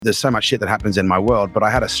There's so much shit that happens in my world, but I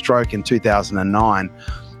had a stroke in 2009.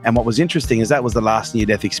 And what was interesting is that was the last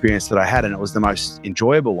near-death experience that I had, and it was the most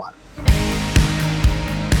enjoyable one.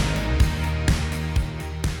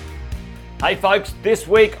 Hey folks, this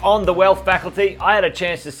week on The Wealth Faculty, I had a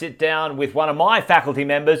chance to sit down with one of my faculty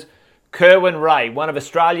members, Kerwin Ray, one of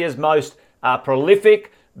Australia's most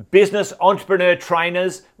prolific business entrepreneur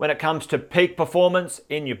trainers when it comes to peak performance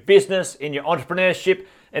in your business, in your entrepreneurship,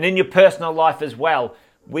 and in your personal life as well.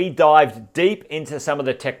 We dived deep into some of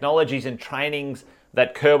the technologies and trainings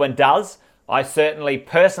that Kerwin does. I certainly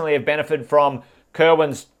personally have benefited from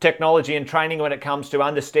Kerwin's technology and training when it comes to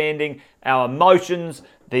understanding our emotions,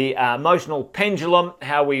 the emotional pendulum,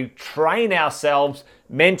 how we train ourselves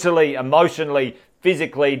mentally, emotionally,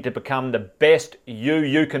 physically to become the best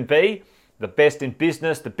you can be, the best in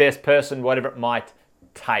business, the best person, whatever it might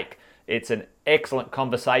take. It's an excellent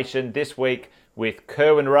conversation this week with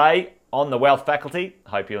Kerwin Ray on The Wealth Faculty.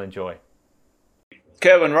 Hope you'll enjoy.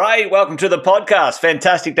 Kerwin Ray, welcome to the podcast.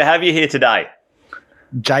 Fantastic to have you here today.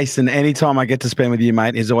 Jason, anytime I get to spend with you,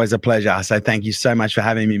 mate, is always a pleasure. So thank you so much for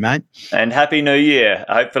having me, mate. And Happy New Year.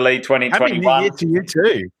 Hopefully 2021. Happy New Year to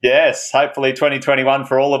you too. Yes, hopefully 2021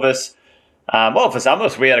 for all of us. For some of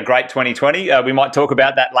us, we had a great 2020. We might talk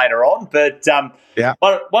about that later on. But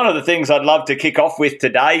one of the things I'd love to kick off with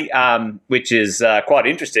today, which is quite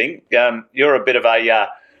interesting, you're a bit of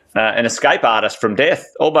an escape artist from death,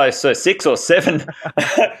 almost 6 or 7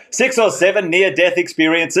 near-death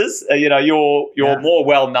experiences. You're more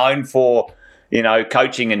well known for,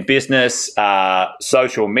 coaching in business,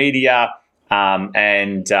 social media,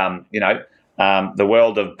 and the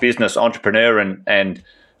world of business entrepreneur and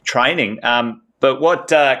training. But what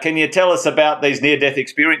can you tell us about these near-death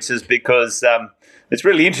experiences? Because it's a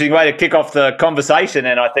really interesting way to kick off the conversation,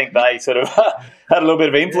 and I think they sort of had a little bit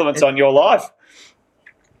of influence on your life.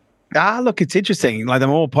 Look, it's interesting. Like the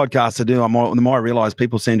more podcasts I do, the more I realize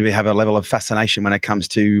people seem to have a level of fascination when it comes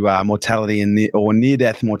to mortality or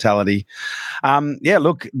near-death mortality.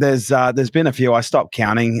 Look, there's been a few. I stopped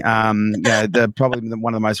counting. Probably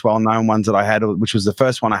one of the most well-known ones that I had, which was the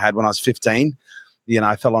first one I had when I was 15.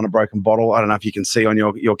 I fell on a broken bottle. I don't know if you can see on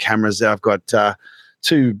your cameras there. I've got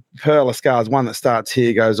 2 pearl scars, one that starts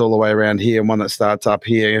here, goes all the way around here, and one that starts up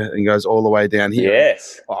here and goes all the way down here.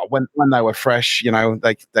 Yes. When they were fresh,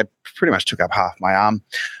 they pretty much took up half my arm,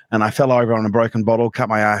 and I fell over on a broken bottle, cut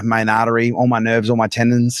my main artery, all my nerves, all my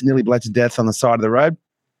tendons, nearly bled to death on the side of the road.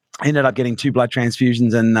 Ended up getting 2 blood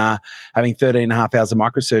transfusions and having 13 and a half hours of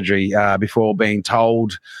microsurgery before being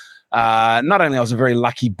told not only I was a very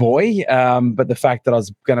lucky boy, but the fact that I was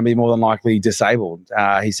going to be more than likely disabled.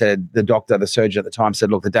 He said, the surgeon at the time said,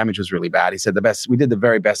 look, the damage was really bad. He said, we did the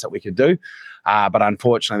very best that we could do. But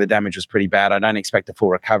unfortunately, the damage was pretty bad. I don't expect a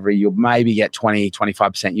full recovery. You'll maybe get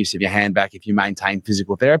 25% use of your hand back if you maintain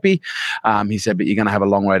physical therapy. He said, but you're going to have a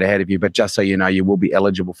long road ahead of you. But just so you know, you will be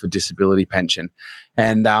eligible for disability pension.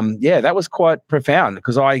 And that was quite profound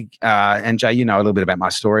because and Jay, you know a little bit about my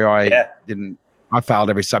story. I failed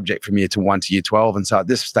every subject from year 1 to year 12. And so at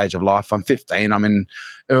this stage of life, I'm 15. I'm in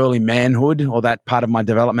early manhood, or that part of my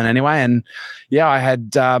development anyway. And I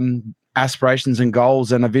had aspirations and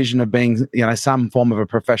goals and a vision of being, some form of a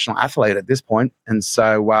professional athlete at this point. And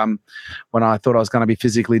so when I thought I was going to be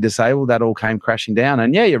physically disabled, that all came crashing down.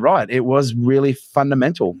 And you're right. It was really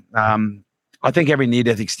fundamental. I think every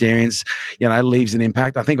near-death experience, leaves an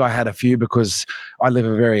impact. I think I had a few because I live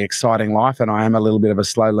a very exciting life and I am a little bit of a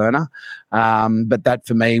slow learner. But that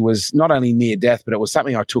for me was not only near death, but it was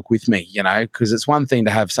something I took with me, because it's one thing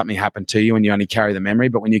to have something happen to you and you only carry the memory.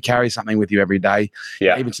 But when you carry something with you every day,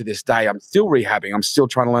 even to this day, I'm still rehabbing. I'm still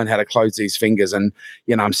trying to learn how to close these fingers and,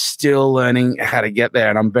 I'm still learning how to get there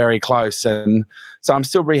and I'm very close. And so I'm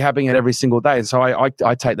still rehabbing it every single day. And so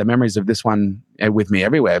I take the memories of this one with me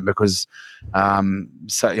everywhere because, I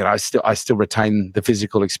still retain the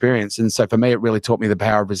physical experience. And so for me, it really taught me the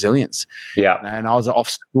power of resilience. Yeah. And I was off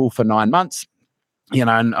school for 9 months, and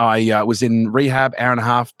I was in rehab, hour and a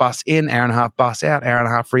half bus in, hour and a half bus out, hour and a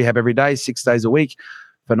half rehab every day, 6 days a week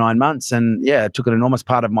for 9 months. And it took an enormous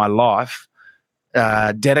part of my life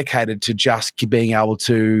dedicated to just being able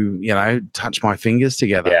to, touch my fingers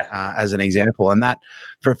together as an example. And that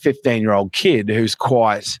for a 15-year-old kid who's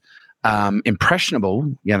quite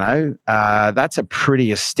impressionable, that's a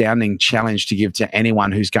pretty astounding challenge to give to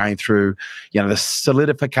anyone who's going through, the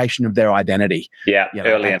solidification of their identity.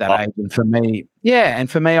 Early at that age. And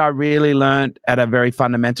for me, I really learned at a very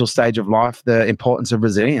fundamental stage of life the importance of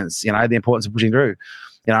resilience. The importance of pushing through.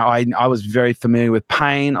 I was very familiar with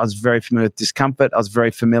pain. I was very familiar with discomfort. I was very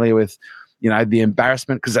familiar with, the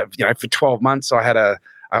embarrassment because, for 12 months I had a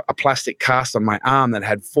a plastic cast on my arm that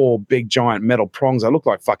had 4 big giant metal prongs. I looked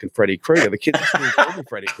like fucking Freddy Krueger. The kids still called me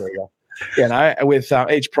Freddy Krueger. With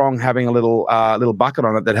each prong having a little bucket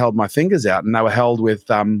on it that held my fingers out, and they were held with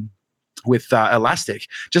elastic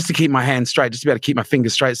just to keep my hand straight, just to be able to keep my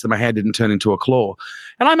fingers straight so that my hand didn't turn into a claw.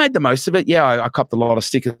 And I made the most of it. Yeah, I copped a lot of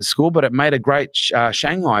stick at school, but it made a great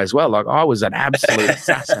Shanghai as well. Like, I was an absolute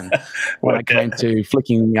assassin when it came to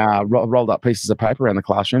flicking rolled up pieces of paper around the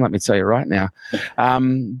classroom, let me tell you right now.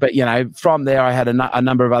 But, from there I had a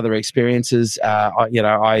number of other experiences. I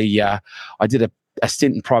did a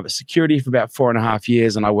stint in private security for about 4.5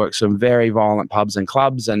 years, and I worked some very violent pubs and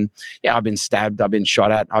clubs. And I've been stabbed, I've been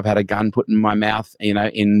shot at, I've had a gun put in my mouth,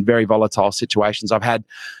 in very volatile situations. I've had,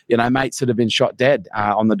 mates that have been shot dead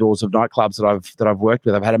on the doors of nightclubs that I've worked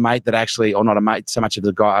with. I've had a mate that actually, or not a mate, so much of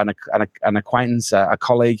the guy, an acquaintance, a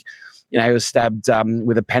colleague, he was stabbed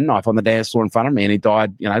with a penknife on the dance floor in front of me, and he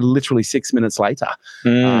died, literally 6 minutes later.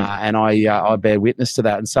 And I bear witness to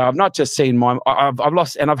that. And so I've not just seen I've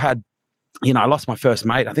lost, and I've had, I lost my first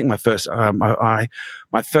mate. I think my first one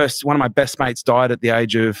of my best mates died at the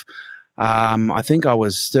age of, I think I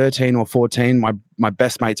was 13 or 14. My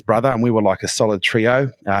best mate's brother, and we were like a solid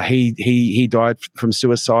trio. He died from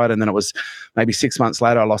suicide, and then it was maybe 6 months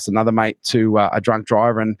later I lost another mate to a drunk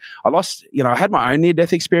driver. And I lost, I had my own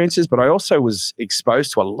near-death experiences, but I also was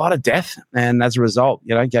exposed to a lot of death, and as a result,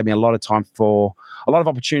 it gave me a lot of time for a lot of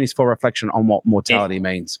opportunities for reflection on what mortality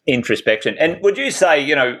means. Introspection. And would you say,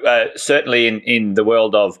 certainly in the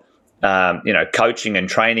world of, coaching and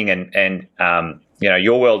training and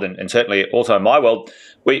your world and certainly also in my world,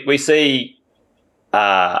 we see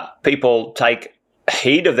people take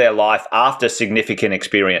heed of their life after significant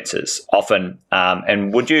experiences often.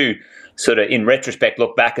 And would you sort of, in retrospect,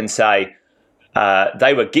 look back and say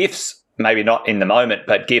they were gifts, maybe not in the moment,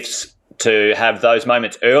 but gifts to have those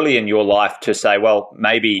moments early in your life to say, well,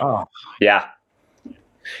 maybe, Yeah,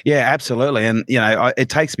 absolutely. And, it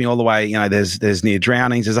takes me all the way, there's near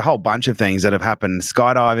drownings. There's a whole bunch of things that have happened,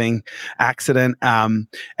 skydiving, accident. And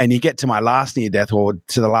you get to my last near death, or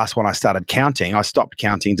to the last one I started counting. I stopped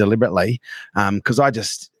counting deliberately because I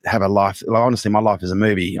just have a life. Like, honestly, my life is a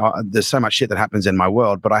movie. There's so much shit that happens in my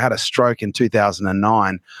world, but I had a stroke in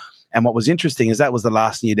 2009. And what was interesting is that was the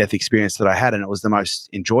last near-death experience that I had, and it was the most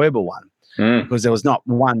enjoyable one because there was not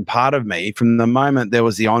one part of me. From the moment there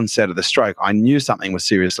was the onset of the stroke, I knew something was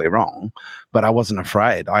seriously wrong, but I wasn't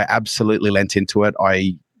afraid. I absolutely lent into it.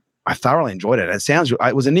 I thoroughly enjoyed it.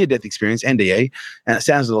 It was a near-death experience, NDE, and it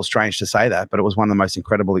sounds a little strange to say that, but it was one of the most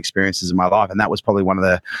incredible experiences of my life. And that was probably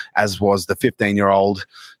as was the 15-year-old,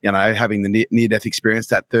 having the near-death experience,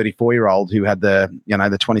 that 34-year-old who had the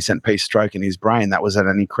 20-cent piece stroke in his brain. That was an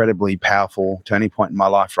incredibly powerful turning point in my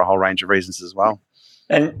life for a whole range of reasons as well.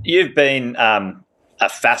 And you've been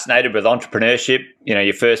fascinated with entrepreneurship,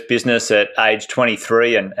 your first business at age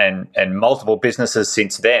 23 and multiple businesses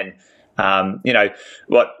since then.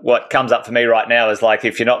 What comes up for me right now is like,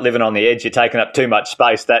 if you're not living on the edge, you're taking up too much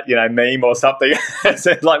space. That meme or something,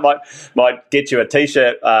 so like might get you a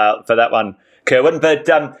T-shirt for that one, Kerwin. But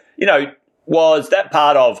was that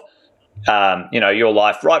part of your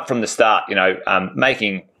life right from the start?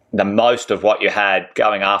 Making the most of what you had,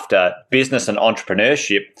 going after business and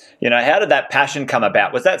entrepreneurship. How did that passion come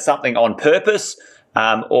about? Was that something on purpose,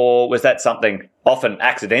 or was that something often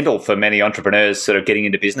accidental for many entrepreneurs, sort of getting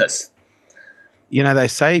into business? They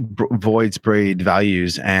say voids breed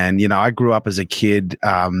values. And, I grew up as a kid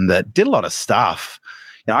that did a lot of stuff.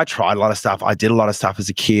 I tried a lot of stuff. I did a lot of stuff as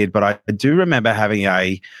a kid, but I do remember having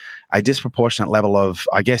a disproportionate level of,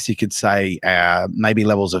 I guess you could say, maybe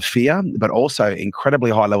levels of fear, but also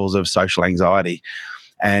incredibly high levels of social anxiety.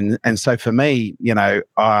 And so for me,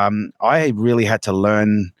 I really had to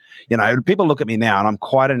learn. People look at me now and I'm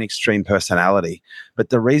quite an extreme personality. But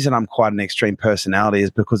the reason I'm quite an extreme personality is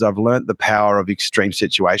because I've learned the power of extreme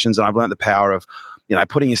situations, and I've learned the power of,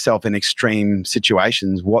 putting yourself in extreme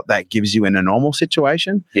situations, what that gives you in a normal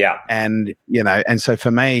situation. Yeah. And, and so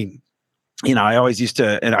for me, I always used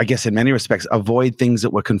to, and I guess in many respects, avoid things that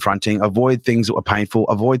were confronting, avoid things that were painful,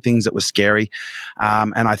 avoid things that were scary.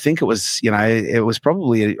 And I think it was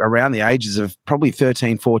probably around the ages of probably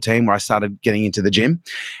 13, 14 where I started getting into the gym.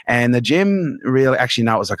 And the gym really, actually,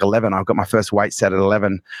 no, it was like 11. I got my first weight set at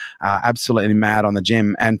 11, absolutely mad on the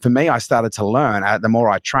gym. And for me, I started to learn, the more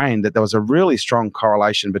I trained, that there was a really strong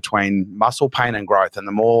correlation between muscle pain and growth. And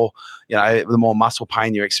the more the more muscle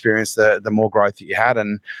pain you experience, the more growth that you had.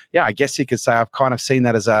 And yeah, I guess you could say I've kind of seen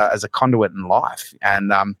that as a conduit in life.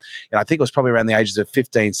 And I think it was probably around the ages of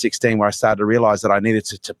 15, 16 where I started to realize that I needed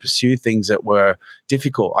to pursue things that were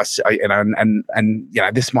difficult.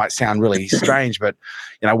 This might sound really strange, but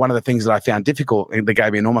one of the things that I found difficult that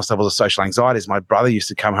gave me enormous levels of social anxiety is my brother used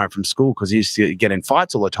to come home from school because he used to get in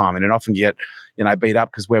fights all the time and often get beat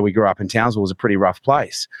up because where we grew up in Townsville was a pretty rough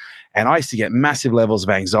place. And I used to get massive levels of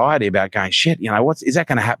anxiety about going, shit, is that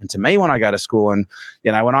going to happen to me when I go to school? And,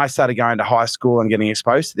 when I started going to high school and getting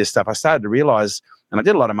exposed to this stuff, I started to realize, and I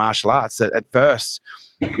did a lot of martial arts, that at first,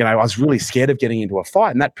 I was really scared of getting into a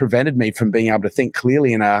fight, and that prevented me from being able to think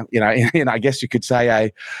clearly in I guess you could say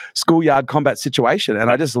a schoolyard combat situation. And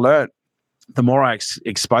I just learned the more I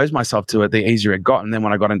exposed myself to it, the easier it got. And then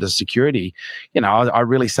when I got into security, I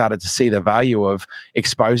really started to see the value of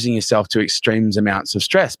exposing yourself to extremes amounts of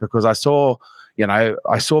stress, because I saw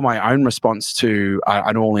my own response to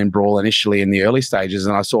an all-in brawl initially in the early stages,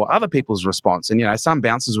 and I saw other people's response. And, some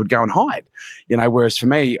bouncers would go and hide, whereas for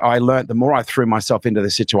me, I learned the more I threw myself into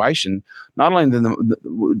the situation, not only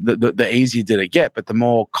the easier did it get, but the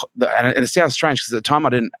more, and it sounds strange because at the time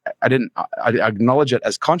I didn't acknowledge it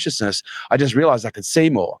as consciousness. I just realized I could see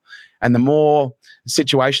more. And the more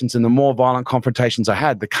situations and the more violent confrontations I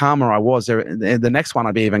had, the calmer I was. The next one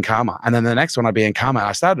I'd be even calmer. And then the next one I'd be even calmer.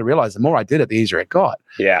 I started to realize the more I did it, the easier it got.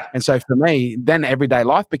 Yeah. And so for me, then everyday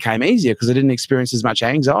life became easier because I didn't experience as much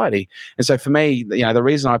anxiety. And so for me, the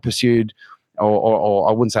reason I pursued, or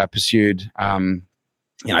I wouldn't say I pursued,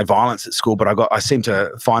 violence at school, but I seem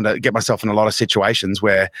to get myself in a lot of situations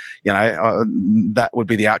where, that would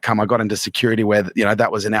be the outcome. I got into security where,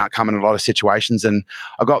 that was an outcome in a lot of situations. And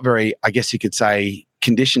I got very, I guess you could say,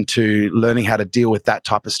 conditioned to learning how to deal with that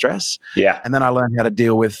type of stress. Yeah. And then I learned how to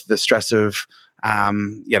deal with the stress of,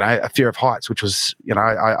 a fear of heights, which was,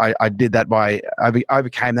 I did that I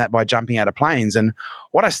overcame that by jumping out of planes. And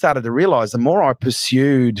what I started to realize, the more I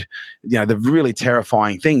pursued, the really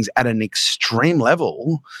terrifying things at an extreme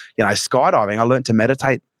level, skydiving, I learned to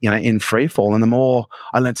meditate, in free fall. And the more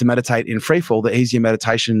I learned to meditate in free fall, the easier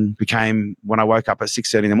meditation became when I woke up at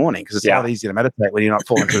 6:30 in the morning, because it's a lot easier to meditate when you're not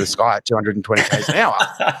falling through the sky at 220 k's an hour.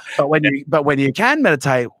 But when you can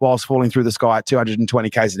meditate whilst falling through the sky at 220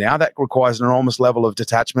 k's an hour, that requires an enormous level of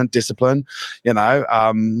detachment, discipline,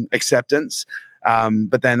 acceptance.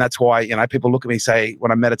 But then that's why, people look at me, say, when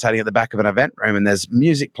I'm meditating at the back of an event room and there's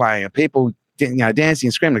music playing and people dancing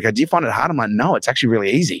and screaming, do you find it hard? I'm like, no, it's actually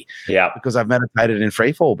really easy. Yeah. Because I've meditated in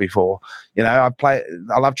free fall before. I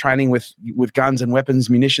love training with guns and weapons,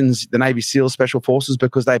 munitions, the Navy SEALs, Special Forces,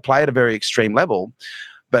 because they play at a very extreme level.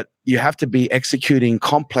 But you have to be executing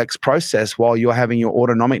complex process while you're having your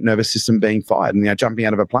autonomic nervous system being fired. And jumping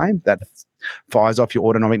out of a plane, that fires off your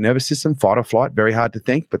autonomic nervous system, fight or flight, very hard to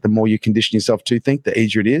think. But the more you condition yourself to think, the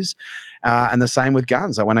easier it is. And the same with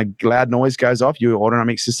guns. When a loud noise goes off, your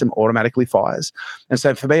autonomic system automatically fires. And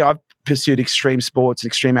so for me, I've pursued extreme sports,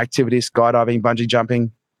 extreme activities, skydiving, bungee jumping,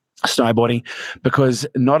 snowboarding, because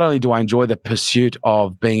not only do I enjoy the pursuit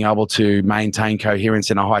of being able to maintain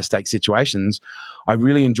coherence in a high stakes situations, I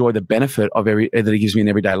really enjoy the benefit of that it gives me in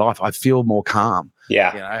everyday life. I feel more calm.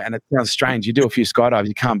 Yeah. And it sounds strange. You do a few skydives,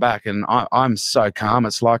 you come back, and I'm so calm.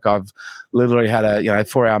 It's like I've literally had a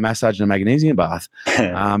 4-hour massage and a magnesium bath,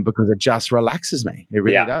 because it just relaxes me. It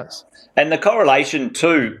really does. And the correlation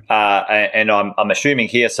too, and I'm assuming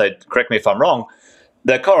here, so correct me if I'm wrong,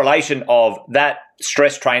 the correlation of that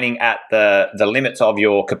stress training at the limits of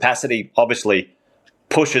your capacity obviously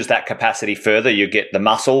pushes that capacity further. You get the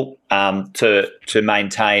muscle to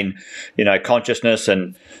maintain, consciousness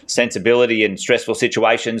and sensibility in stressful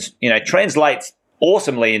situations, translates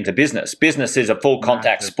awesomely into business. Business is a full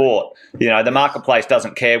contact sport. The marketplace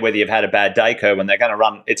doesn't care whether you've had a bad day, Kerwin.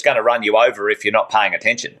 It's going to run you over if you're not paying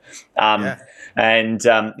attention. And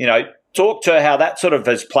talk to how that sort of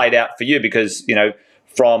has played out for you, because,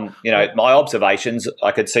 from my observations,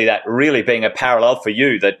 I could see that really being a parallel for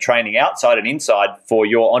you, the training outside and inside for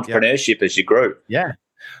your entrepreneurship as you grew. Yeah.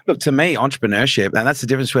 Look, to me, entrepreneurship, and that's the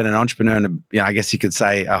difference between an entrepreneur and, I guess you could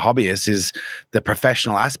say a hobbyist, is the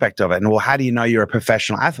professional aspect of it. And, well, how do you know you're a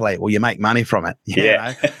professional athlete? Well, you make money from it.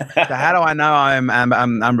 So how do I know I'm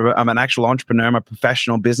an actual entrepreneur, I'm a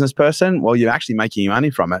professional business person? Well, you're actually making money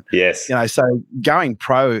from it. Yes. So going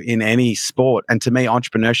pro in any sport, and to me,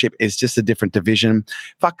 entrepreneurship is just a different division.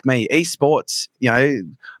 Fuck me, esports,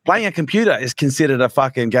 playing a computer is considered a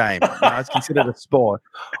fucking game. It's considered a sport.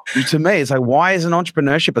 To me, it's like, why is an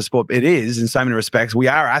entrepreneurship a sport? It is, in so many respects. We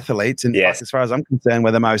are athletes, and as far as I'm concerned,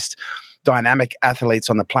 we're the most dynamic athletes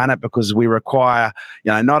on the planet because we require,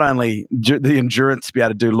 not only the endurance to be able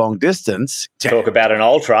to do long distance. Talk about an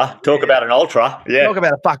ultra. Yeah. Talk about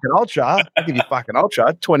a fucking ultra. I'll give you fucking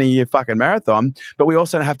ultra, 20-year fucking marathon. But we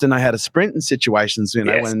also have to know how to sprint in situations,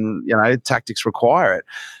 when, tactics require it.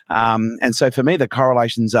 And so for me, the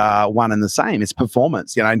correlations are one and the same. It's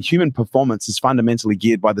performance, and human performance is fundamentally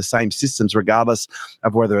geared by the same systems, regardless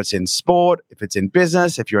of whether it's in sport, if it's in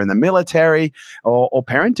business, if you're in the military or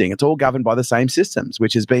parenting. It's all governed by the same systems,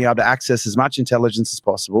 which is being able to access as much intelligence as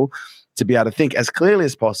possible, to be able to think as clearly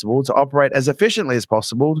as possible, to operate as efficiently as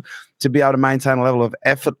possible, to be able to maintain a level of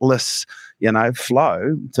effortless,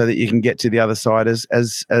 flow, so that you can get to the other side as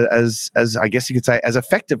I guess you could say, as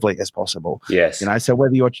effectively as possible. Yes. So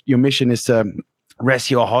whether your mission is to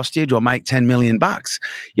rescue a hostage or make $10 million,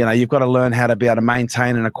 you've got to learn how to be able to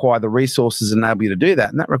maintain and acquire the resources and enable you to do that.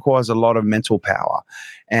 And that requires a lot of mental power.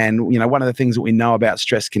 And, one of the things that we know about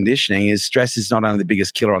stress conditioning is stress is not only the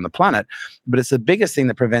biggest killer on the planet, but it's the biggest thing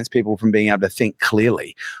that prevents people from being able to think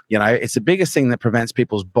clearly. It's the biggest thing that prevents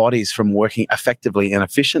people's bodies from working effectively and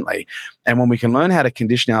efficiently. And when we can learn how to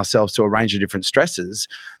condition ourselves to a range of different stresses,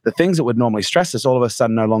 the things that would normally stress us all of a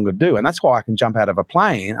sudden no longer do. And that's why I can jump out of a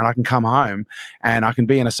plane and I can come home and I can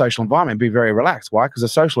be in a social environment and be very relaxed. Why? Because a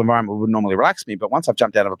social environment would normally relax me. But once I've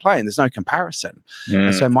jumped out of a plane, there's no comparison.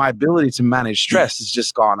 And so my ability to manage stress has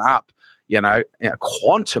just gone up,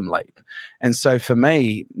 quantum leap. And so for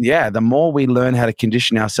me, the more we learn how to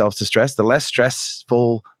condition ourselves to stress, the less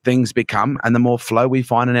stressful things become and the more flow we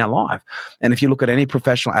find in our life. And if you look at any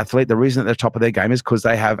professional athlete, the reason they're top of their game is because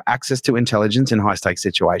they have access to intelligence in high stakes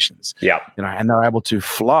situations. Yeah. And they're able to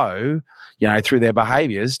flow, through their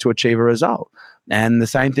behaviors to achieve a result. And the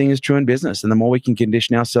same thing is true in business. And the more we can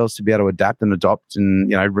condition ourselves to be able to adapt and adopt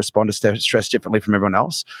and, respond to stress differently from everyone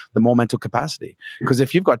else, the more mental capacity. Because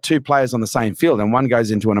if you've got two players on the same field and one goes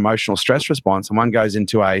into an emotional stress response and one goes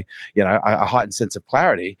into a heightened sense of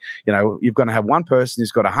clarity, you're going to have one person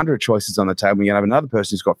who's got 100 choices on the table. And you're going to have another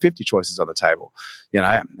person who's got 50 choices on the table,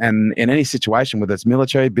 and in any situation, whether it's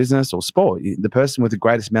military, business or sport, the person with the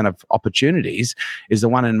greatest amount of opportunities is the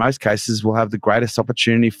one in most cases will have the greatest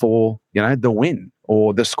opportunity for, the win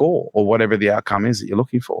or the score or whatever the outcome is that you're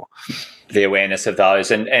looking for. The awareness of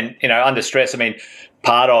those and under stress,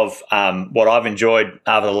 part of what I've enjoyed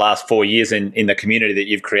over the last 4 years in the community that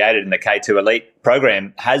you've created in the K2 Elite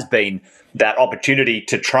program has been that opportunity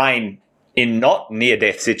to train in not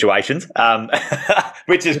near-death situations,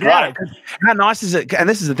 which is great. How nice is it? And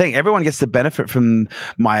this is the thing: everyone gets the benefit from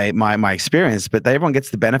my experience, but everyone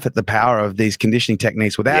gets the benefit, the power of these conditioning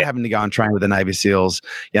techniques without having to go and train with the Navy SEALs,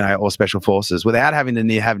 or Special Forces, without having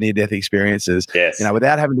to have near-death experiences,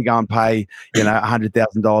 without having to go and pay,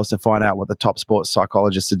 $100,000 to find out what the top sports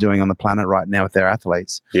psychologists are doing on the planet right now with their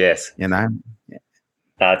athletes. Yes,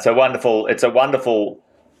 it's a wonderful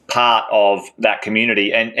part of that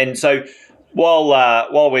community, and so while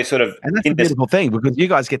we're sort of, and that's a beautiful thing, because you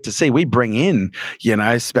guys get to see, we bring in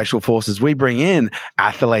Special Forces, we bring in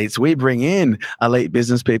athletes, we bring in elite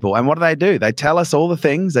business people, and what do? They tell us all the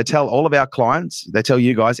things, they tell all of our clients, they tell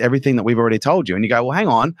you guys everything that we've already told you, and you go, well, hang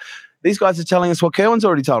on, these guys are telling us what Kerwin's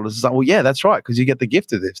already told us. It's like, well, yeah, that's right, because you get the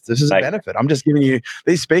gift of this. This is a benefit. I'm just giving you,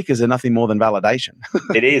 these speakers are nothing more than validation.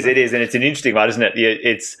 It is, and it's an interesting one, isn't it?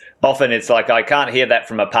 It's like I can't hear that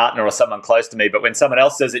from a partner or someone close to me, but when someone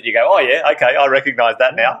else says it, you go, oh yeah, okay, I recognize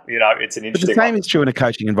that now. It's an interesting. But the same is true in a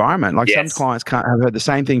coaching environment. Like some clients have heard the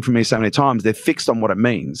same thing from me so many times. They're fixed on what it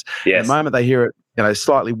means. Yes. The moment they hear it,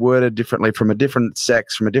 slightly worded differently from a different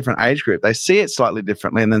sex, from a different age group, they see it slightly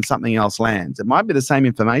differently, and then something else lands. It might be the same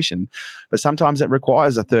information, but sometimes it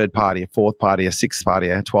requires a third party, a fourth party, a sixth party,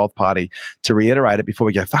 a 12th party to reiterate it before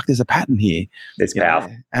we go, fuck, there's a pattern here. It's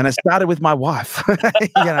powerful. And it started with my wife.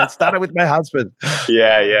 It started with my husband.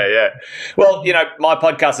 Yeah. Well, my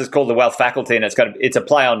podcast is called The Wealth Faculty, and it's a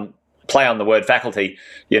play on the word faculty.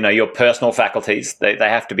 Your personal faculties, they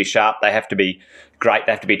have to be sharp, they have to be great,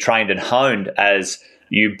 they have to be trained and honed as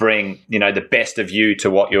you bring the best of you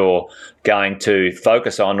to what you're going to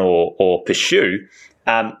focus on or pursue.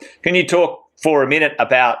 Can you talk for a minute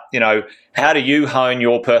about how do you hone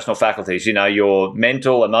your personal faculties, your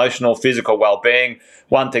mental, emotional, physical well-being?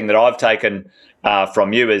 One thing that I've taken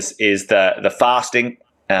from you is the fasting,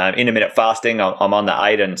 intermittent fasting. I'm on the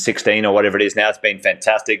 8 and 16 or whatever it is now. It's been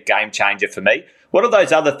fantastic, game changer for me. What are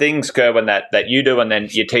those other things, Kerwin, that you do and then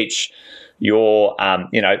you teach your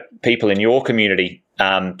people in your community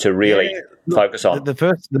to really focus on? The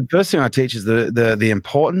first thing I teach is the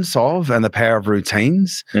importance of and the power of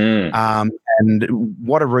routines, and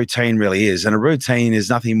what a routine really is. And a routine is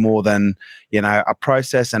nothing more than a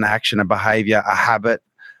process, an action, a behavior, a habit,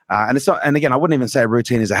 And it's not, and again, I wouldn't even say a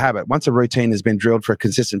routine is a habit. Once a routine has been drilled for a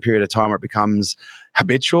consistent period of time, where it becomes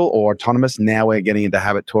habitual or autonomous, now we're getting into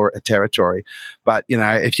habit territory. But,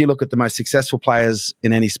 if you look at the most successful players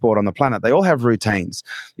in any sport on the planet, they all have routines.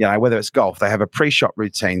 Whether it's golf, they have a pre-shot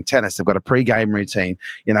routine. Tennis, they've got a pre-game routine.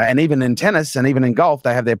 And even in tennis and even in golf,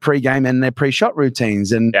 they have their pre-game and their pre-shot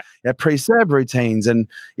routines and their pre-serve routines and,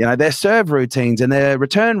 their serve routines and their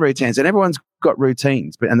return routines. And everyone's got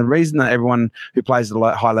routines. And the reason that everyone who plays at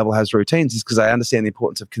a high level has routines is because they understand the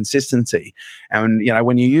importance of consistency. And,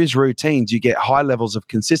 when you use routines, you get high levels of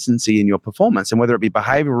consistency in your performance. And whether it be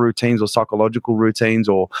behavioral routines or psychological routines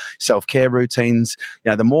or self-care routines,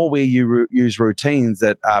 the more we use routines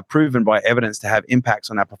that are proven by evidence to have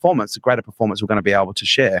impacts on our performance, the greater performance we're going to be able to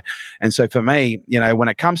share. And so for me, when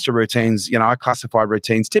it comes to routines, I classify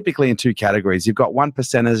routines typically in two categories. You've got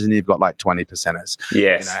 1%ers and you've got like 20%ers.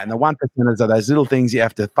 Yes. And the 1%ers are those little things you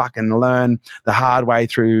have to fucking learn the hard way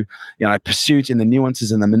through, pursuit in the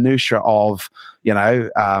nuances and the minutiae of,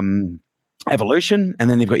 evolution. And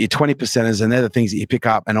then you've got your 20%ers, and they're the things that you pick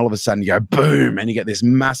up, and all of a sudden you go boom, and you get this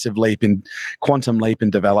massive quantum leap in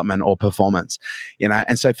development or performance.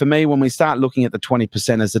 And so for me, when we start looking at the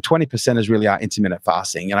 20%ers really are intermittent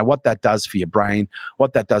fasting. What that does for your brain,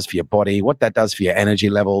 what that does for your body, what that does for your energy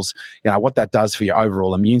levels, what that does for your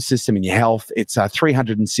overall immune system and your health. It's a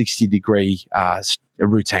 360-degree a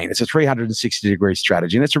routine. It's a 360-degree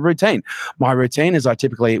strategy, and it's a routine. My routine is I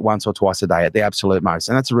typically eat once or twice a day at the absolute most,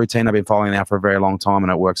 and that's a routine I've been following now for a very long time,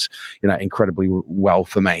 and it works, incredibly well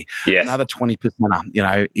for me. Yes. Another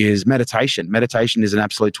 20%, is meditation. Meditation is an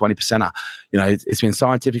absolute 20%. It's been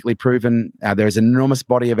scientifically proven. There is an enormous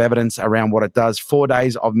body of evidence around what it does. 4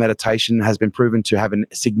 days of meditation has been proven to have a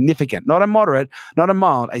significant, not a moderate, not a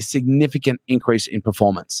mild, a significant increase in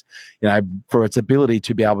performance. For its ability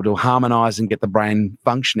to be able to harmonize and get the brain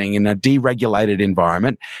functioning in a deregulated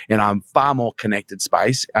environment in a far more connected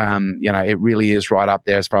space. It really is right up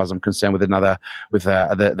there as far as I'm concerned with the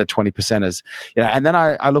 20%ers. And then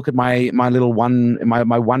I look at my little my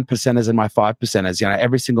 1%ers and my 5%ers.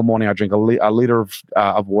 Every single morning I drink a liter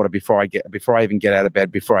of water before I even get out of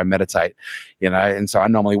bed, before I meditate. And so I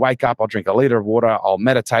normally wake up, I'll drink a liter of water, I'll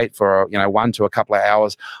meditate for 1 to a couple of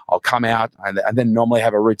hours, I'll come out and then normally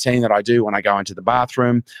have a routine that I do when I go into the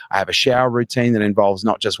bathroom. I have a shower routine that involves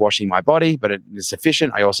not just washing my body, but it is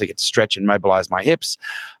sufficient. I also get to stretch and mobilize my hips.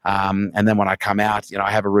 And then when I come out,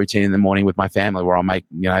 I have a routine in the morning with my family where I'll make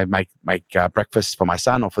breakfast for my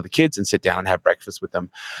son or for the kids and sit down and have breakfast with them.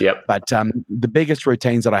 Yep. But the biggest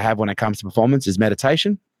routines that I have when it comes to performance is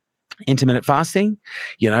meditation, intermittent fasting,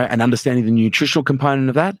 and understanding the nutritional component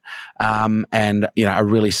of that, and a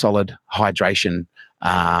really solid hydration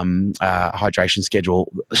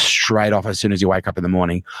schedule straight off as soon as you wake up in the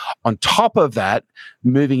morning. On top of that,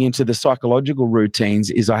 moving into the psychological routines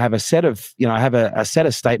is I have a set of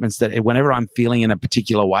statements that whenever I'm feeling in a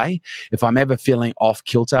particular way, if I'm ever feeling off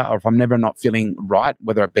kilter or if I'm never not feeling right,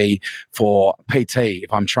 whether it be for PT,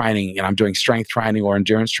 if I'm training and I'm doing strength training or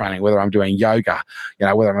endurance training, whether I'm doing yoga,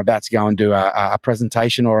 whether I'm about to go and do a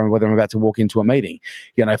presentation or whether I'm about to walk into a meeting,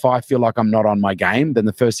 if I feel like I'm not on my game, then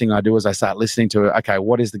the first thing I do is I start listening to, okay,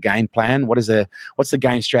 what is the game plan? What's the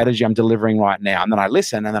game strategy I'm delivering right now? And then I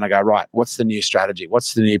listen and then I go, right, what's the new strategy?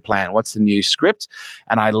 What's the new plan? What's the new script?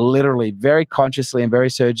 And I literally very consciously and very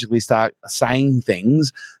surgically start saying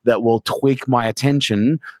things that will tweak my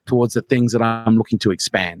attention towards the things that I'm looking to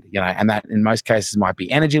expand, and that in most cases might be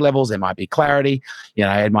energy levels, it might be clarity,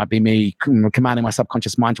 it might be me commanding my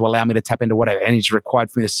subconscious mind to allow me to tap into whatever energy is required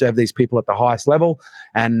for me to serve these people at the highest level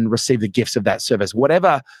and receive the gifts of that service.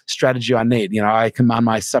 Whatever strategy I need, I command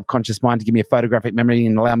my subconscious mind to give me a photographic memory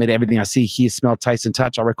and allow me to everything I see, hear, smell, taste, and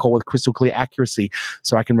touch, I recall with crystal clear accuracy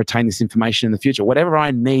so I can retain this information in the future. Whatever I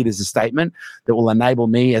need is a statement that will enable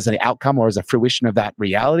me as an outcome or as a fruition of that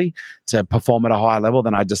reality to perform at a higher level.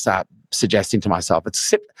 Then I just start suggesting to myself.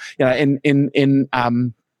 It's,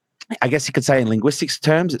 I guess you could say in linguistics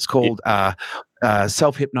terms, it's called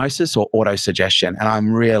self-hypnosis or auto-suggestion. And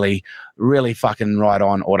I'm really, really fucking right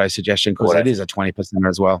on auto-suggestion because it is a 20%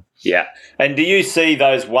 as well. Yeah. And do you see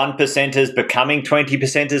those 1%ers becoming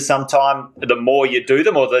 20%ers sometime the more you do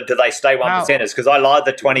them, or do they stay 1%ers? Because I like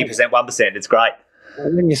the 20%, 1%. It's great.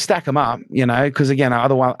 When you stack them up, because again,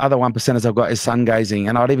 other 1%ers I've got is sun gazing,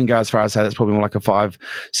 and I'd even go as far as say that's probably more like a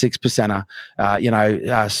 5-6%er.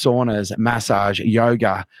 Saunas, massage,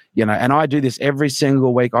 yoga, And I do this every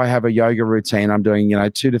single week. I have a yoga routine I'm doing,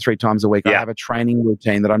 2 to 3 times a week. I have a training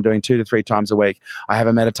routine that I'm doing 2 to 3 times a week. I have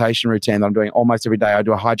a meditation routine that I'm doing almost every day. I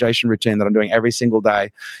do a hydration routine that I'm doing every single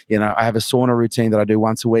day. I have a sauna routine that I do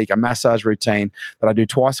once a week, a massage routine that I do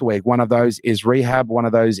twice a week. One of those is rehab. One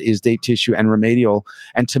of those is deep tissue and remedial.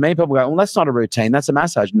 And to me, people go, well, that's not a routine. That's a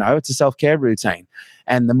massage. No, it's a self-care routine.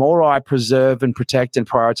 And the more I preserve and protect and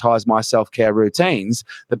prioritize my self-care routines,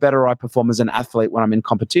 the better I perform as an athlete when I'm in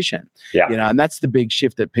competition. And that's the big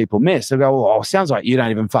shift that people miss. They go, oh, sounds like you don't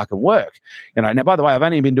even fucking work. Now, by the way, I've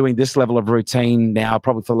only been doing this level of routine now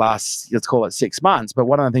probably for the last, let's call it 6 months. But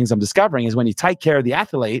one of the things I'm discovering is when you take care of the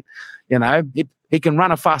athlete, he can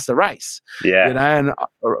run a faster race. And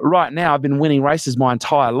right now I've been winning races my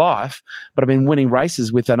entire life, but I've been winning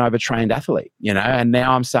races with an overtrained athlete, and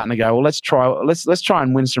now I'm starting to go, well, let's try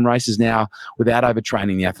and win some races now without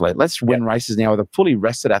overtraining the athlete. Let's win races now with a fully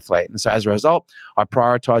rested athlete. And so as a result, I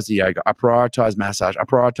prioritize the yoga, I prioritize massage, I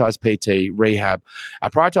prioritize PT, rehab, I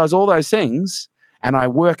prioritize all those things. And I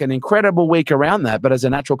work an incredible week around that. But as a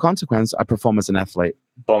natural consequence, I perform as an athlete.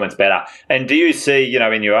 Performance better. And do you see,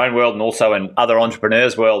 in your own world and also in other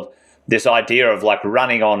entrepreneurs' world, this idea of like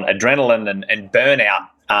running on adrenaline and burnout,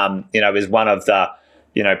 is one of the,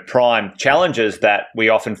 prime challenges that we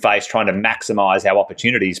often face trying to maximize our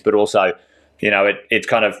opportunities. But also, it's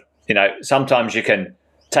kind of, sometimes you can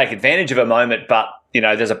take advantage of a moment, but,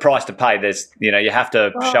 there's a price to pay. There's, you have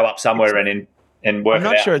to show up somewhere and work. I'm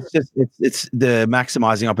not sure it's the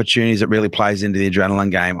maximizing opportunities that really plays into the adrenaline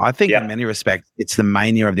game. I think in many respects, it's the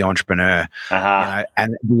mania of the entrepreneur,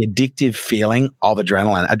 and the addictive feeling of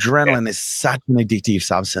adrenaline. Adrenaline is such an addictive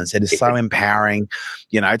substance. It is so empowering.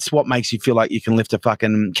 It's what makes you feel like you can lift a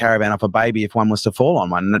fucking caravan off a baby if one was to fall on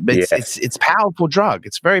one. It's powerful drug.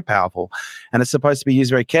 It's very powerful, and it's supposed to be used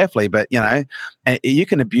very carefully. But you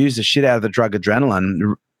can abuse the shit out of the drug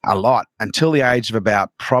adrenaline a lot until the age of about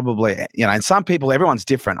probably, and some people, everyone's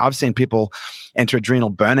different. I've seen people enter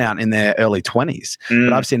adrenal burnout in their early 20s,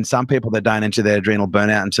 but I've seen some people that don't enter their adrenal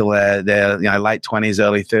burnout until they're late 20s,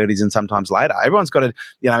 early 30s, and sometimes later. Everyone's got it,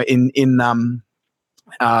 in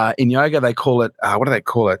yoga, they call it, what do they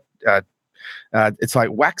call it? It's like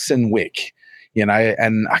wax and wick. And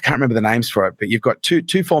I can't remember the names for it, but you've got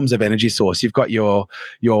two forms of energy source. You've got your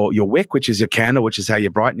wick, which is your candle, which is how you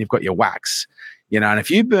brighten. You've got your wax. And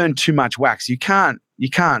if you burn too much wax, you can't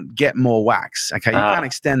get more wax. Okay. You can't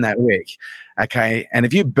extend that wick. Okay. And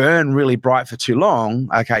if you burn really bright for too long,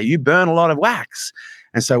 okay, you burn a lot of wax.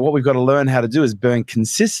 And so what we've got to learn how to do is burn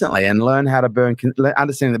consistently and learn how to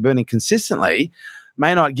understanding that burning consistently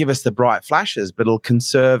may not give us the bright flashes, but it'll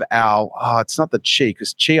conserve it's not the chi,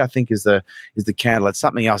 because chi, I think, is the candle. It's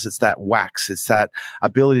something else. It's that wax. It's that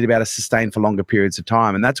ability to be able to sustain for longer periods of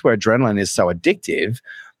time. And that's where adrenaline is so addictive,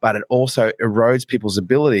 but it also erodes people's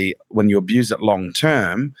ability when you abuse it long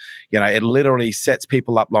term. It literally sets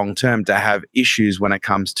people up long term to have issues when it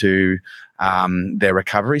comes to their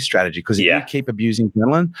recovery strategy. Because if you keep abusing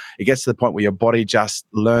adrenaline, it gets to the point where your body just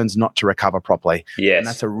learns not to recover properly. Yes. And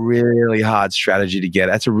that's a really hard strategy to get.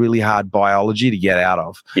 That's a really hard biology to get out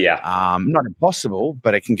of. Not impossible,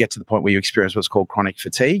 but it can get to the point where you experience what's called chronic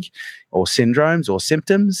fatigue or syndromes or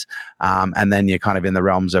symptoms. And then you're kind of in the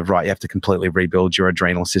realms of, you have to completely rebuild your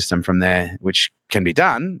adrenal system from there, which can be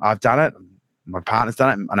done. I've done it. My partner's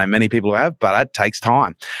done it. I know many people who have, but it takes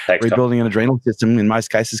time. Rebuilding an adrenal system in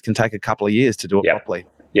most cases can take a couple of years to do it properly.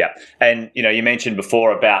 Yeah. And, you mentioned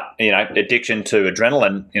before about, addiction to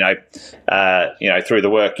adrenaline, through the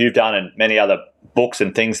work you've done and many other books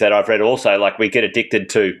and things that I've read also, like we get addicted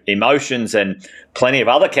to emotions and plenty of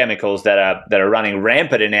other chemicals that are running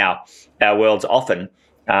rampant in our worlds often.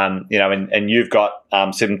 And you've got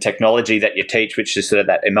some technology that you teach, which is sort of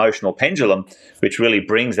that emotional pendulum, which really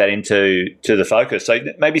brings that into the focus. So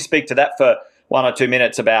maybe speak to that for 1 or 2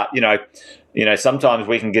 minutes about, sometimes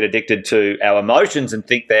we can get addicted to our emotions and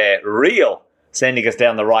think they're real, sending us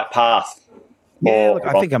down the right path. Yeah, look,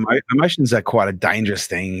 I think emotions are quite a dangerous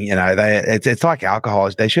thing. It's like alcohol.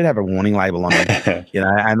 They should have a warning label on them,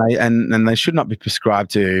 and they should not be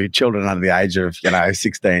prescribed to children under the age of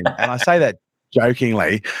 16. And I say that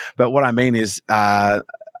jokingly, but what I mean is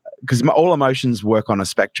because all emotions work on a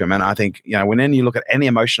spectrum, and I think when you look at any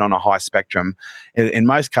emotion on a high spectrum, in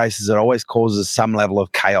most cases it always causes some level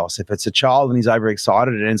of chaos. If it's a child and he's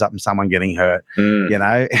overexcited, it ends up in someone getting hurt.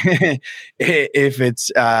 If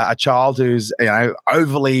it's a child who's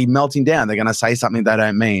overly melting down, they're going to say something they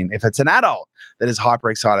don't mean. If it's an adult that is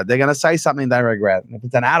hyperexcited, they're going to say something they regret. And if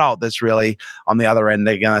it's an adult that's really on the other end,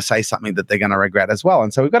 they're going to say something that they're going to regret as well.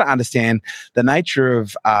 And so we've got to understand the nature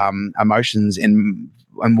of emotions in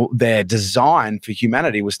their design for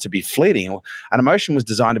humanity was to be fleeting. An emotion was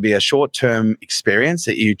designed to be a short-term experience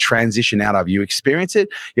that you transition out of. You experience it,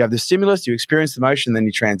 you have the stimulus, you experience the emotion, then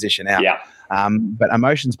you transition out. Yeah. But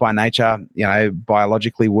emotions by nature,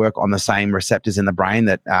 biologically work on the same receptors in the brain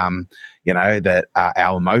that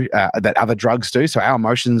that other drugs do. So our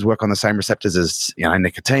emotions work on the same receptors as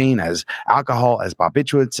nicotine, as alcohol, as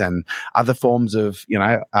barbiturates, and other forms of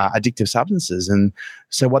addictive substances. And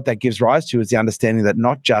so what that gives rise to is the understanding that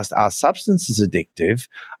not just are substances addictive,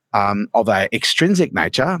 of an extrinsic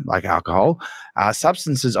nature, like alcohol,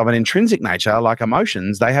 substances of an intrinsic nature, like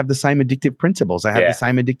emotions, they have the same addictive principles. They have the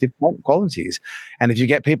same addictive qualities. And if you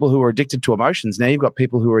get people who are addicted to emotions, now you've got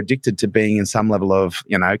people who are addicted to being in some level of,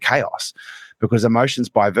 chaos. Because emotions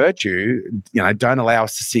by virtue, don't allow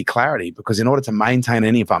us to see clarity. Because in order to maintain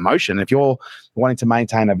any of our emotion, if you're wanting to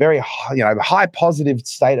maintain a very high positive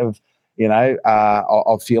state of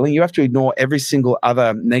feeling, you have to ignore every single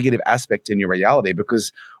other negative aspect in your reality.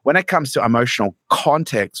 Because when it comes to emotional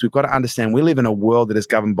context, we've got to understand we live in a world that is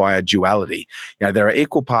governed by a duality. There are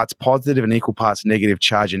equal parts positive and equal parts negative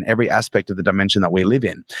charge in every aspect of the dimension that we live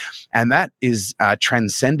in. And that is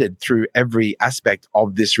transcended through every aspect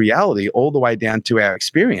of this reality, all the way down to our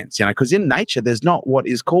experience. Because in nature, there's not what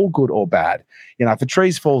is called good or bad. If a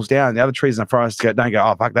tree falls down, the other trees in the forest don't go,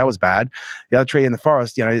 oh, fuck, that was bad. The other tree in the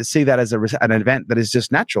forest, see that as an event that is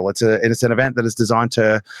just natural. It's an event that is designed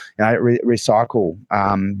to recycle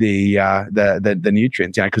the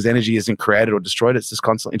nutrients, because energy isn't created or destroyed. It's just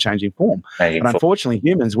constantly changing form. But unfortunately,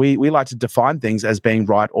 humans, we like to define things as being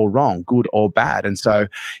right or wrong, good or bad. And so,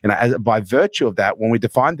 by virtue of that, when we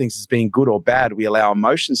define things as being good or bad, we allow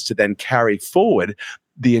emotions to then carry forward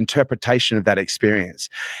the interpretation of that experience.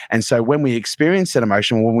 And so when we experience that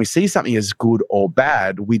emotion, when we see something as good or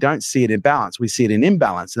bad, we don't see it in balance. We see it in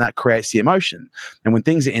imbalance, and that creates the emotion. And when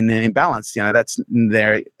things are in imbalance,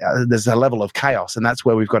 there's a level of chaos. And that's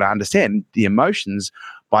where we've got to understand the emotions,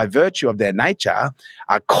 by virtue of their nature,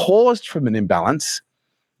 are caused from an imbalance.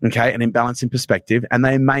 Okay, an imbalance in perspective, and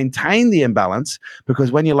they maintain the imbalance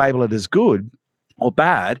because when you label it as good or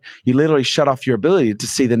bad, you literally shut off your ability to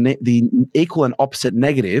see the equal and opposite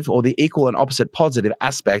negative, or the equal and opposite positive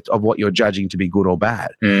aspect of what you're judging to be good or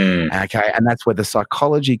bad. Okay, and that's where the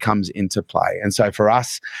psychology comes into play. And so for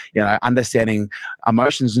us, understanding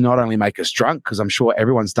emotions not only make us drunk, because I'm sure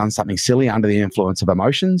everyone's done something silly under the influence of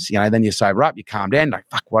emotions. Then you sober up, you calm down, like,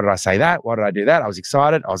 fuck, why did I say that? Why did I do that? I was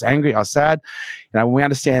excited, I was angry, I was sad. When we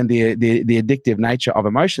understand the addictive nature of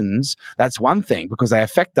emotions, that's one thing, because they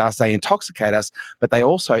affect us, they intoxicate us, but they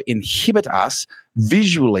also inhibit us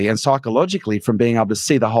visually and psychologically from being able to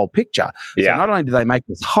see the whole picture. So not only do they make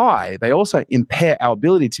us high, they also impair our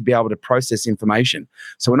ability to be able to process information.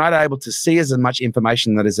 So we're not able to see as much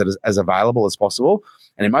information that is as available as possible.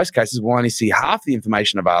 And in most cases, we'll only see half the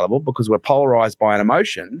information available because we're polarized by an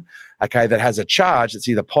emotion, okay, that has a charge that's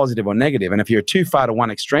either positive or negative. And if you're too far to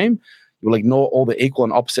one extreme, you'll ignore all the equal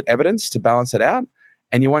and opposite evidence to balance it out,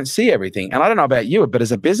 and you won't see everything. And I don't know about you, but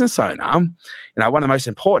as a business owner, one of the most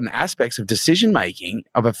important aspects of decision-making,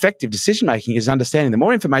 of effective decision-making, is understanding the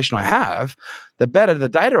more information I have, the better the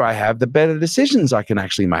data I have, the better decisions I can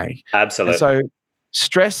actually make. Absolutely. And so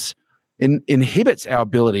stress inhibits our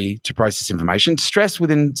ability to process information. Stress,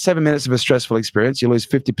 within 7 minutes of a stressful experience, you lose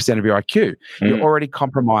 50% of your IQ. You're already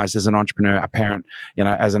compromised as an entrepreneur, a parent,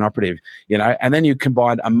 as an operative, and then you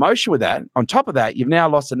combine emotion with that. On top of that, you've now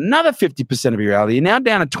lost another 50% of your reality. You're now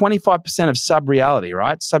down to 25% of sub-reality,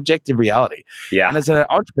 right? Subjective reality. Yeah. And as an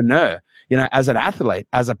entrepreneur, as an athlete,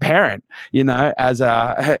 as a parent, as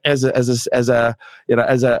a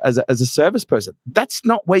service person, that's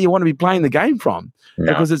not where you want to be playing the game from.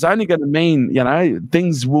 No. Because it's only going to mean,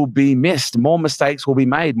 things will be missed, more mistakes will be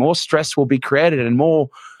made, more stress will be created, and more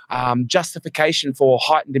justification for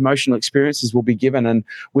heightened emotional experiences will be given. And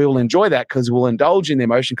we will enjoy that because we'll indulge in the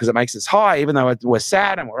emotion because it makes us high, even though we're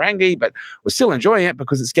sad and we're angry, but we're still enjoying it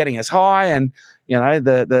because it's getting us high. And,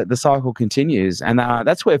 the cycle continues. And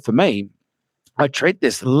that's where, for me, I treat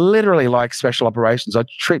this literally like special operations. I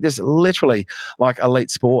treat this literally like elite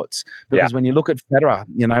sports, because when you look at Federer,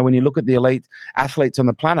 when you look at the elite athletes on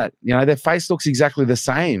the planet, their face looks exactly the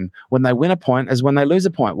same when they win a point as when they lose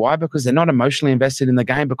a point. Why? Because they're not emotionally invested in the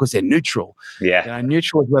game, because they're neutral.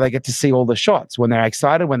 Neutral is where they get to see all the shots. When they're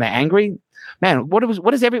excited, when they're angry, man, what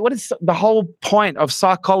is the whole point of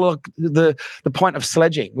the point of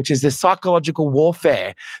sledging, which is the psychological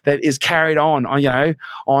warfare that is carried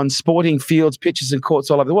on sporting fields, pitches, and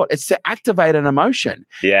courts all over the world? It's to activate an emotion.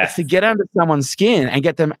 It's to get under someone's skin and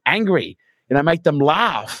get them angry, make them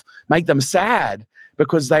laugh, make them sad,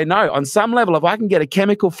 because they know on some level, if I can get a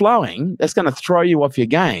chemical flowing, that's going to throw you off your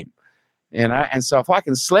game. And so if I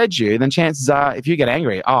can sledge you, then chances are, if you get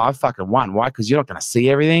angry, I fucking won. Why? Because you're not going to see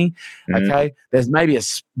everything. Okay. There's maybe a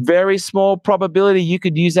very small probability you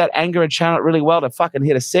could use that anger and channel it really well to fucking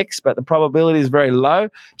hit a 6, but the probability is very low.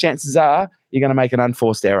 Chances are you're going to make an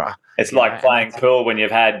unforced error. It's like playing pool when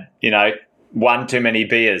you've had, one too many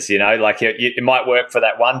beers, like it might work for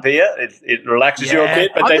that one beer. It relaxes you a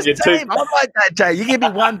bit, but then you're too... I'm like that, Jay. You give me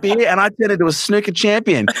one beer and I turn into a snooker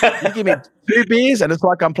champion. You give me 2 beers and it's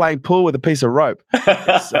like I'm playing pool with a piece of rope.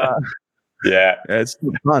 It's, it's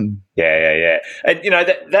fun. Yeah. And,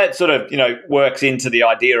 that sort of, works into the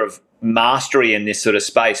idea of mastery in this sort of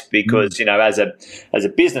space because, as a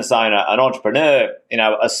business owner, an entrepreneur,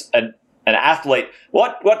 an athlete,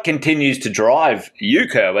 what continues to drive you,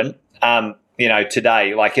 Kerwin,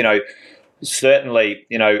 today, certainly,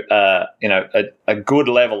 a good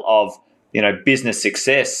level of, business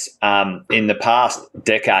success in the past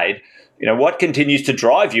decade. What continues to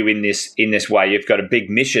drive you in this way? You've got a big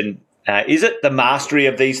mission. Is it the mastery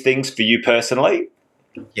of these things for you personally?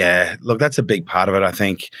 Yeah, look, that's a big part of it, I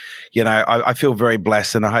think. I feel very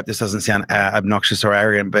blessed, and I hope this doesn't sound obnoxious or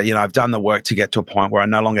arrogant, but, I've done the work to get to a point where I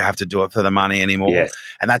no longer have to do it for the money anymore. Yes.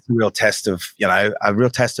 And that's a real test of,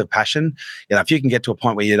 passion. If you can get to a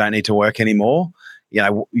point where you don't need to work anymore,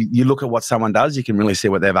 you look at what someone does, you can really see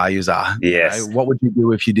what their values are. Yes. What would you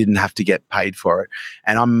do if you didn't have to get paid for it?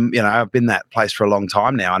 And I've been that place for a long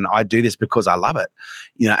time now, and I do this because I love it.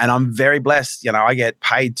 And I'm very blessed. I get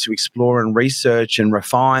paid to explore and research and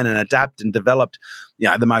refine and adapt and develop,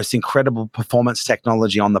 the most incredible performance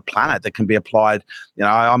technology on the planet that can be applied.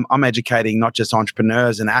 I'm educating not just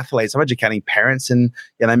entrepreneurs and athletes. I'm educating parents and,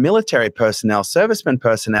 military personnel, servicemen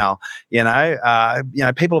personnel,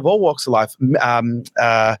 people of all walks of life,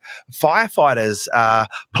 firefighters,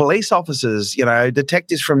 police officers,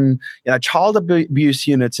 detectives from, child abuse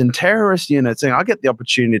units and terrorist units. And I get the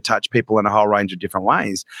opportunity to touch people in a whole range of different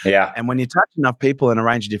ways. Yeah. And when you touch enough people in a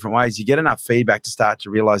range of different ways, you get enough feedback to start to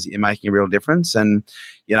realize that you're making a real difference. And,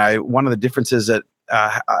 one of the differences that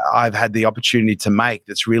I've had the opportunity to make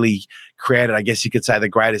that's really created, I guess you could say, the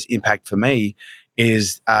greatest impact for me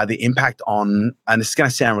is the impact on, and it's going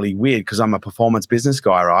to sound really weird because I'm a performance business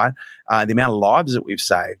guy, right? The amount of lives that we've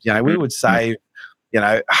saved. We would save,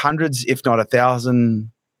 hundreds, if not 1,000,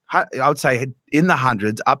 I would say in the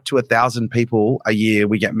hundreds, up to 1,000 people a year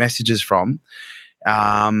we get messages from.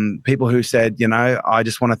 People who said, I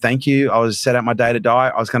just want to thank you. I was set out my day to die.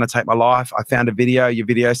 I was going to take my life. I found a video. Your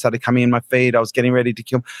video started coming in my feed. I was getting ready to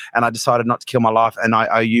kill, and I decided not to kill my life, and I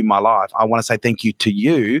owe you my life. I want to say thank you to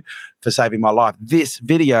you for saving my life. This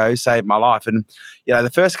video saved my life. And,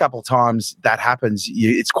 the first couple of times that happens,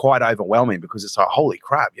 it's quite overwhelming because it's like, holy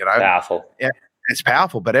crap, Powerful. Yeah, it's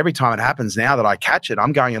powerful. But every time it happens now that I catch it,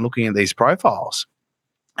 I'm going and looking at these profiles.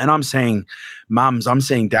 And I'm seeing mums, I'm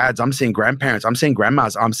seeing dads, I'm seeing grandparents, I'm seeing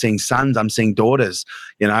grandmas, I'm seeing sons, I'm seeing daughters,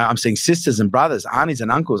 I'm seeing sisters and brothers, aunties and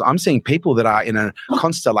uncles. I'm seeing people that are in a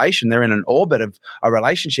constellation. They're in an orbit of a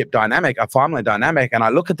relationship dynamic, a family dynamic. And I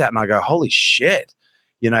look at that and I go, holy shit.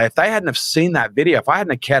 If they hadn't have seen that video, if I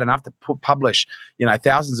hadn't have cared enough to publish,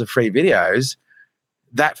 thousands of free videos,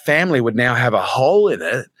 that family would now have a hole in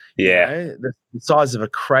it. Yeah. The size of a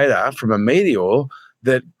crater from a meteor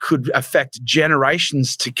that could affect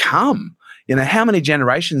generations to come. How many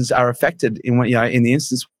generations are affected in the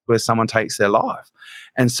instance where someone takes their life?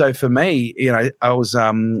 And so for me, I was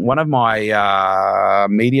one of my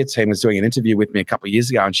media team was doing an interview with me a couple of years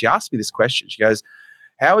ago, and she asked me this question. She goes,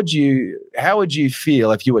 "How would you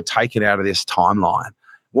feel if you were taken out of this timeline?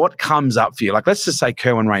 What comes up for you? Like, let's just say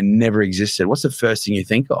Kerwin Rae never existed. What's the first thing you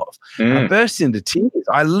think of?" And I burst into tears.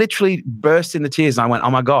 I literally burst into tears. And I went, oh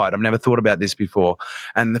my God, I've never thought about this before.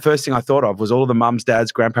 And the first thing I thought of was all of the mums,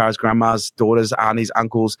 dads, grandparents, grandmas, daughters, aunties,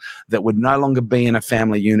 uncles that would no longer be in a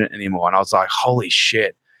family unit anymore. And I was like, holy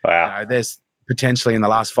shit. Wow. There's potentially in the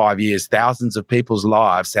last 5 years, thousands of people's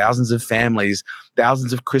lives, thousands of families,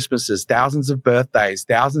 thousands of Christmases, thousands of birthdays,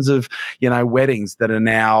 thousands of, weddings that are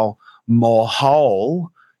now more whole,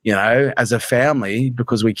 as a family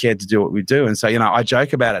because we cared to do what we do. And so, I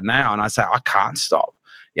joke about it now and I say, I can't stop.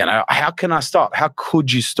 How can I stop? How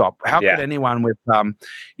could you stop? How could anyone with,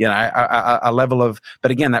 a level of, but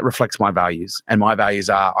again, that reflects my values, and my values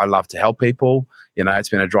are, I love to help people. It's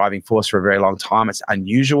been a driving force for a very long time. It's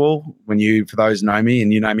unusual for those who know me,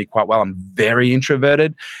 and you know me quite well, I'm very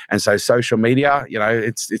introverted. And so social media,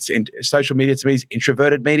 social media to me is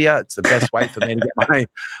introverted media. It's the best way for me to get my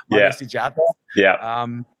message out there. Yeah.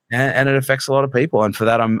 And it affects a lot of people. And for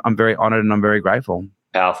that, I'm very honored and I'm very grateful.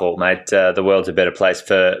 Powerful, mate. The world's a better place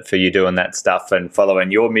for you doing that stuff and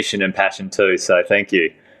following your mission and passion too. So thank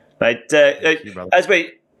you, mate. Thank you, brother.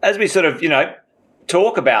 As we sort of,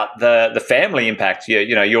 talk about the family impact.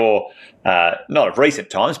 You're not of recent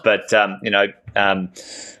times, but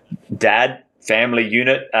dad, family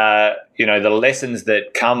unit. The lessons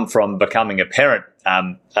that come from becoming a parent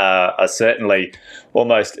are certainly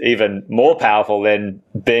almost even more powerful than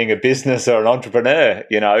being a business or an entrepreneur.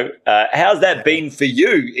 How's that been for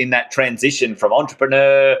you in that transition from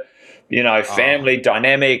entrepreneur, family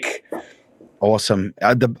dynamic? Awesome.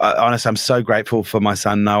 Honestly, I'm so grateful for my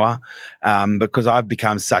son, Noah, because I've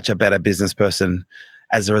become such a better business person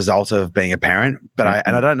as a result of being a parent. But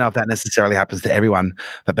I don't know if that necessarily happens to everyone,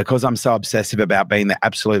 but because I'm so obsessive about being the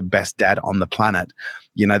absolute best dad on the planet,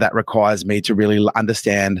 that requires me to really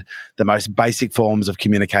understand the most basic forms of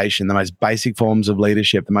communication, the most basic forms of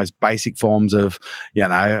leadership, the most basic forms of,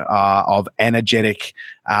 of energetic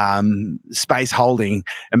space holding,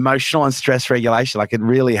 emotional and stress regulation. Like, it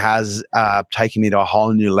really has taken me to a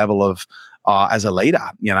whole new level of as a leader,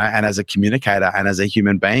 and as a communicator and as a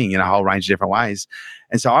human being in a whole range of different ways.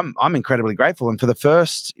 And so I'm incredibly grateful. And for the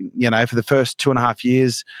first 2.5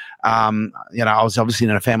 years, I was obviously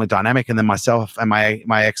in a family dynamic, and then myself and my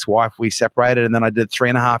ex-wife, we separated. And then I did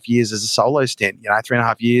 3.5 years as a solo stint,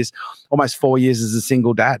 3.5 years, almost 4 years as a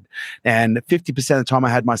single dad. And 50% of the time I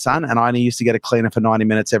had my son, and I only used to get a cleaner for 90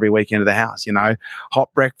 minutes every weekend of the house,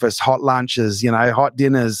 hot breakfast, hot lunches, hot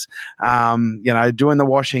dinners, doing the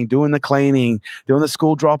washing, doing the cleaning, doing the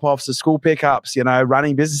school drop-offs, the school pickups,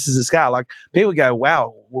 running businesses at scale. Like, people go, wow,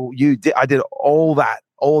 well, I did all that,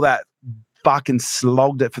 fucking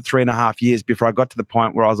slogged it for 3.5 years before I got to the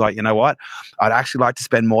point where I was like, you know what? I'd actually like to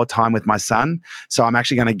spend more time with my son. So I'm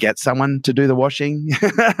actually going to get someone to do the washing.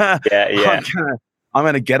 Yeah. I'm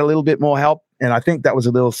going to get a little bit more help. And I think that was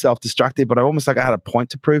a little self-destructive, but I had a point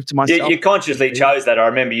to prove to myself. You consciously chose that. I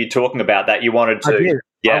remember you talking about that. You wanted to. I did.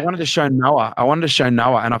 Yeah. I wanted to show Noah. And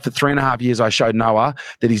for 3.5 years, I showed Noah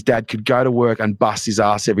that his dad could go to work and bust his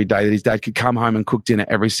ass every day, that his dad could come home and cook dinner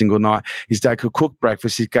every single night. His dad could cook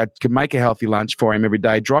breakfast. His dad could make a healthy lunch for him every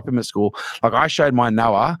day, drop him at school. Like, I showed my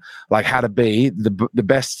Noah, like, how to be the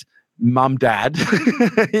best mum dad,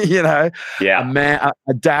 a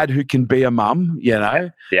dad who can be a mum,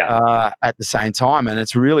 at the same time. And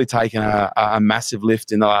it's really taken a massive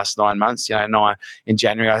lift in the last 9 months. In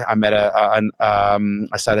January, I met I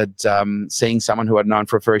started seeing someone who I'd known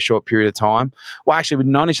for a very short period of time. Well, actually, we'd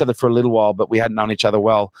known each other for a little while, but we hadn't known each other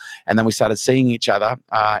well. And then we started seeing each other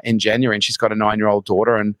in January, and she's got a 9-year-old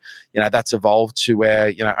daughter. And, that's evolved to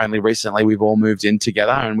where, only recently we've all moved in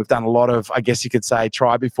together, and we've done a lot of, I guess you could say,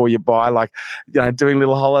 try before you buy, like, doing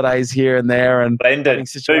little holidays here and there, and blended,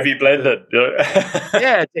 movie blended.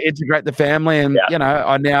 Yeah, to integrate the family. And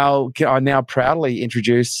I now proudly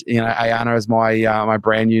introduce Ayana as my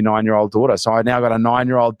brand new 9-year-old daughter. So I now got a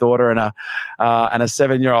 9-year-old daughter and a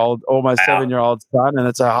 7-year-old, almost 7-year-old son, and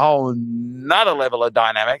it's a whole another level of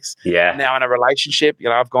dynamics. Yeah. Now in a relationship,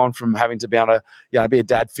 I've gone from having to be able to be a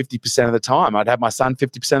dad 50% of the time. I'd have my son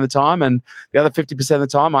 50% of the time, and the other 50% of the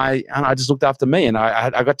time I just looked after me, and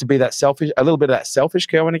I got to be that selfish, a little bit of that selfish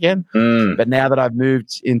Kerwin again. But now that I've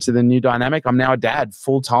moved into the new dynamic, I'm now a dad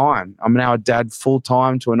full time. I'm now a dad full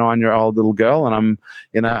time to a 9-year-old little girl, and I'm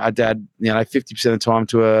a dad 50% of the time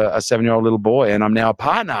to a 7-year-old little boy, and I'm now a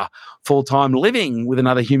partner full time living with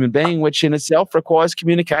another human being, which in itself requires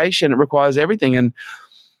communication. It requires everything. And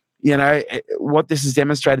what this has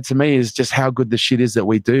demonstrated to me is just how good the shit is that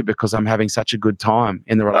we do, because I'm having such a good time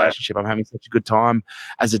in the relationship. I'm having such a good time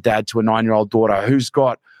as a dad to a 9-year-old daughter who's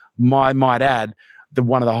got, might add,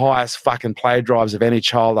 one of the highest fucking play drives of any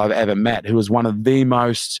child I've ever met, who is one of the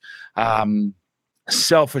most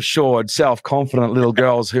self-assured, self-confident little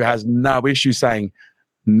girls who has no issue saying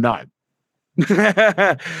no.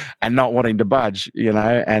 And not wanting to budge,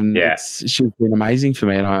 and she's been amazing for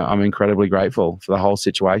me, and I'm incredibly grateful for the whole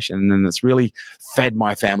situation. And it's really fed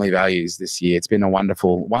my family values this year. It's been a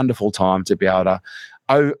wonderful, wonderful time to be able to,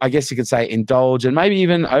 I guess you could say, indulge and maybe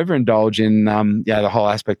even overindulge in the whole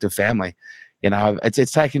aspect of family.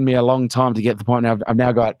 It's taken me a long time to get to the point now. I've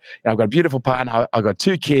now got, I've got a beautiful partner. I've got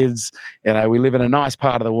 2 kids. We live in a nice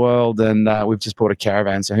part of the world, and we've just bought a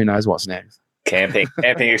caravan. So who knows what's next? Camping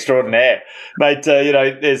extraordinaire, mate.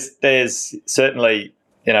 There's certainly,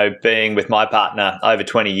 being with my partner over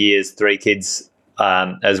 20 years, 3 kids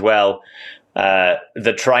as well.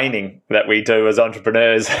 The training that we do as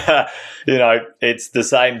entrepreneurs, it's the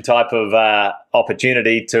same type of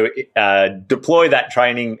opportunity to deploy that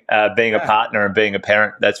training, being a partner and being a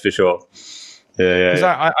parent. That's for sure. Because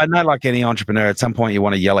I know, like any entrepreneur, at some point you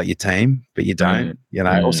want to yell at your team, but you don't,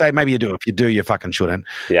 or say maybe you do. If you do, you fucking shouldn't.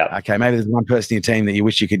 Yeah. Okay. Maybe there's one person in your team that you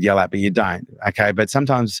wish you could yell at, but you don't. Okay. But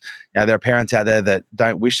sometimes there are parents out there that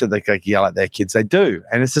don't wish that they could yell at their kids. They do.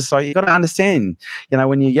 And it's just like, you got to understand,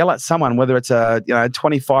 when you yell at someone, whether it's a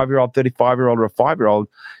 25-year-old, 35-year-old, or a 5-year-old,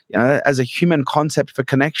 as a human concept for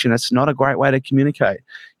connection, it's not a great way to communicate,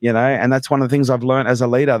 and that's one of the things I've learned as a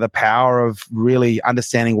leader, the power of really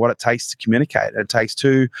understanding what it takes to communicate. It takes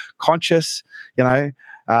two conscious,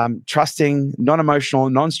 trusting, non-emotional,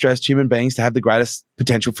 non-stressed human beings to have the greatest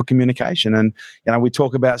potential for communication. And, we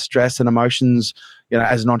talk about stress and emotions,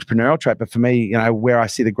 as an entrepreneurial trait, but for me, where I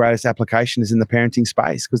see the greatest application is in the parenting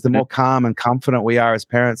space, because the more calm and confident we are as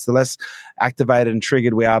parents, the less activated and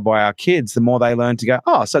triggered we are by our kids, the more they learn to go,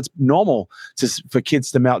 oh, so it's normal for kids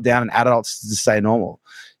to melt down and adults to stay normal.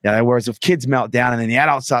 Whereas if kids melt down and then the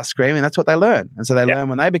adults start screaming, that's what they learn. And so they learn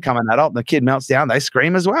when they become an adult and the kid melts down, they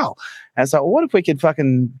scream as well. And so what if we could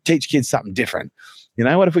fucking teach kids something different?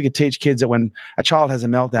 What if we could teach kids that when a child has a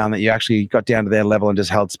meltdown, that you actually got down to their level and just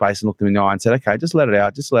held space and looked them in the eye and said, okay, just let it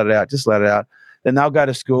out, just let it out, just let it out. Then they'll go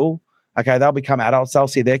to school. Okay, they'll become adults. They'll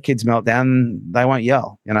see their kids melt down. They won't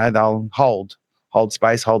yell. They'll hold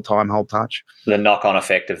space, hold time, hold touch. The knock-on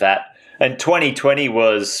effect of that. And 2020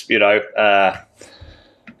 was, an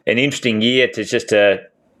interesting year to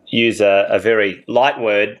use a very light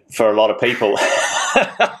word for a lot of people.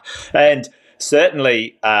 And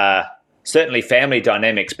certainly family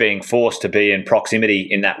dynamics being forced to be in proximity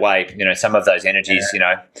in that way, some of those energies,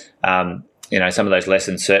 some of those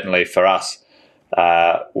lessons certainly for us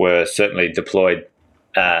were certainly deployed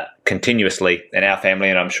continuously in our family,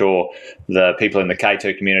 and I'm sure the people in the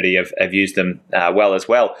K2 community have used them well as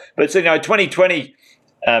well. But 2020,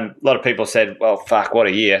 a lot of people said, well, fuck, what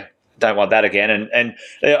a year. Don't want that again. And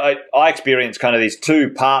I experienced kind of these two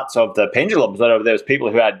parts of the pendulum. So there was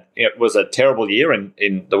people who had, it was a terrible year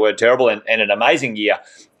in the word terrible, and an amazing year.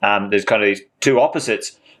 There's kind of these two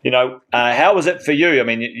opposites. How was it for you? I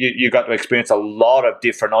mean, you got to experience a lot of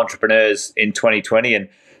different entrepreneurs in 2020,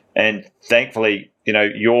 and thankfully,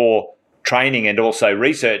 your training and also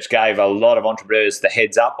research gave a lot of entrepreneurs the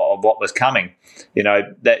heads up of what was coming.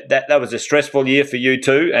 That was a stressful year for you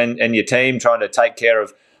too, and your team trying to take care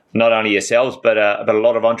of not only yourselves, but a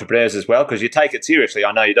lot of entrepreneurs as well, because you take it seriously.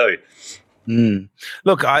 I know you do.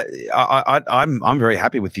 Look, I'm very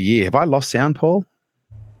happy with the year. Have I lost sound, Paul?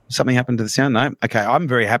 Something happened to the sound? No? Okay, I'm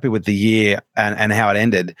very happy with the year and how it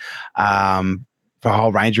ended for a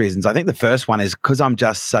whole range of reasons. I think the first one is because I'm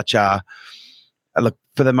just such look,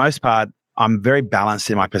 for the most part, I'm very balanced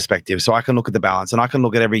in my perspective. So I can look at the balance, and I can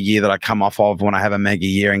look at every year that I come off of when I have a mega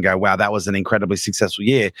year and go, wow, that was an incredibly successful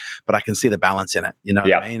year, but I can see the balance in it. You know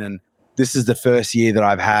what I mean? And this is the first year that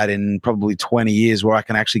I've had in probably 20 years where I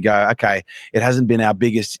can actually go, okay, it hasn't been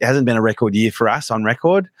a record year for us on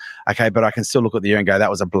record. Okay. But I can still look at the year and go, that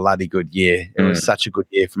was a bloody good year. It was such a good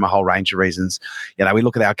year from a whole range of reasons. We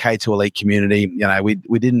look at our K2 elite community,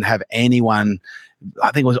 we didn't have anyone.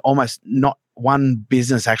 I think it was almost not one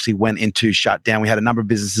business actually went into shutdown. We had a number of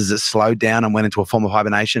businesses that slowed down and went into a form of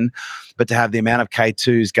hibernation. But to have the amount of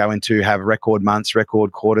K2s go into have record months,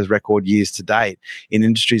 record quarters, record years to date in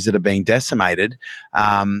industries that are being decimated,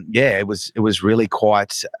 it was really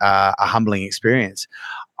quite a humbling experience.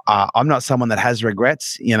 I'm not someone that has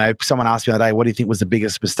regrets. Someone asked me the other day, what do you think was the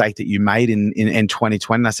biggest mistake that you made in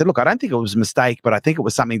 2020? And I said, look, I don't think it was a mistake, but I think it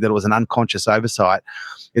was something that was an unconscious oversight.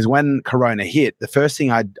 Is when Corona hit, the first thing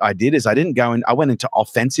I did is I went into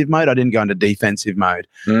offensive mode. I didn't go into defensive mode.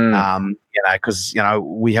 Because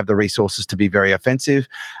we have the resources to be very offensive,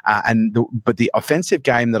 but the offensive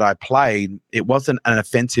game that I played, it wasn't an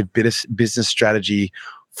offensive business strategy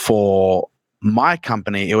for my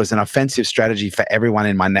company. It was an offensive strategy for everyone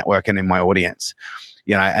in my network and in my audience.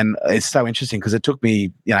 And it's so interesting because it took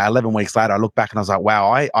me, 11 weeks later, I look back and I was like, wow,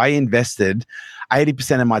 I invested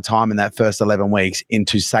 80% of my time in that first 11 weeks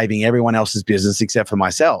into saving everyone else's business except for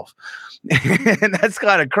myself. And that's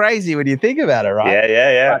kind of crazy when you think about it, right?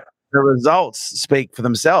 Yeah. But the results speak for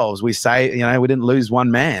themselves. We say, we didn't lose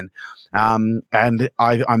one man. And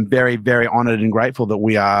I'm very, very honored and grateful that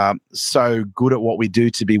we are so good at what we do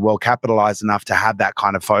to be well capitalized enough to have that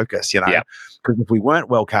kind of focus, because if we weren't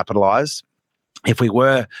well capitalized, if we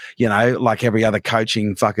were, like every other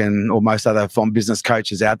coaching or most other business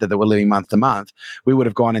coaches out there that were living month to month, we would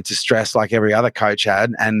have gone into stress like every other coach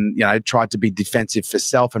had and, tried to be defensive for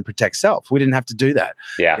self and protect self. We didn't have to do that.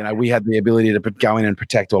 Yeah. We had the ability to go in and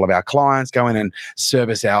protect all of our clients, go in and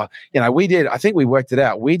service I think we worked it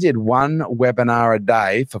out. We did one webinar a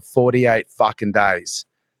day for 48 fucking days.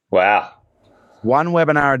 Wow. one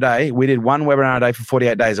webinar a day. We did one webinar a day for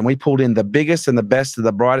 48 days, and we pulled in the biggest and the best of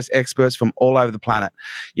the brightest experts from all over the planet,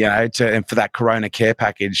 and for that Corona care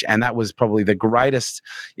package. And that was probably the greatest,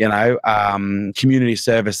 community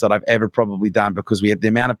service that I've ever probably done, because we had the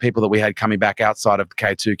amount of people that we had coming back outside of the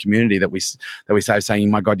K2 community that we saved, saying,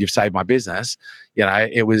 "My God, you've saved my business."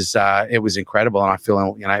 It was incredible, and I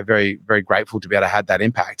feel very, very grateful to be able to have that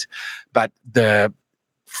impact. But the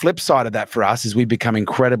flip side of that for us is we've become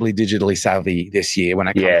incredibly digitally savvy this year when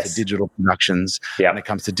it comes to digital productions, when it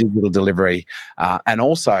comes to digital delivery. And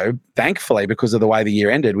also, thankfully, because of the way the year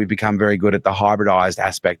ended, we've become very good at the hybridized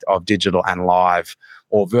aspect of digital and live,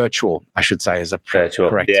 or virtual, I should say, is a virtual.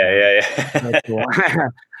 Correct. Virtual.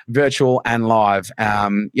 Virtual and live,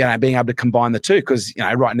 being able to combine the two, because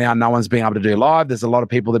right now no one's being able to do live. There's a lot of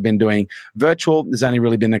people that have been doing virtual. There's only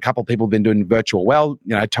really been a couple of people who've been doing virtual well.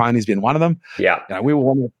 Tony's been one of them. We were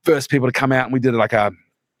one of the first people to come out, and we did I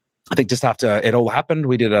think just after it all happened,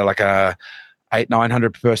 we did a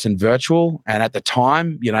 800-900 person virtual, and at the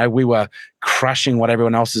time, we were crushing what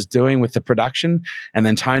everyone else is doing with the production. And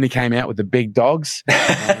then Tony came out with the big dogs.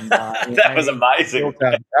 And, that was amazing.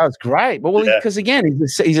 That was great. Well, because again,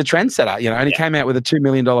 he's a trendsetter, and he came out with a $2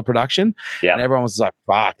 million production, and everyone was like,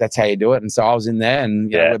 "Fuck, that's how you do it." And so I was in there,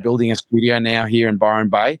 and we're building a studio now here in Byron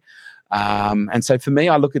Bay. And so for me,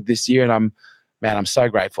 I look at this year, and I'm so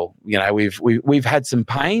grateful. We've had some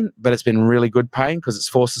pain, but it's been really good pain, because it's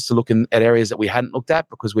forced us to look at areas that we hadn't looked at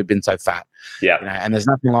because we've been so fat. And there's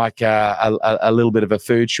nothing like a little bit of a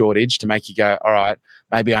food shortage to make you go, all right,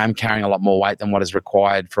 maybe I'm carrying a lot more weight than what is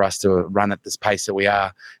required for us to run at this pace that we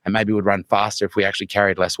are, and maybe we'd run faster if we actually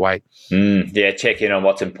carried less weight. Check in on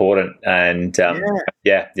what's important, and and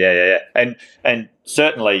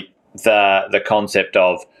certainly the concept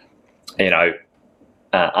of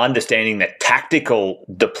understanding the tactical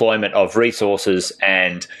deployment of resources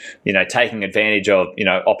and, taking advantage of,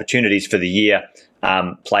 opportunities for the year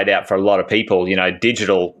played out for a lot of people.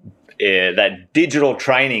 That digital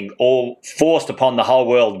training all forced upon the whole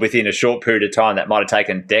world within a short period of time that might have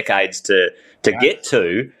taken decades to get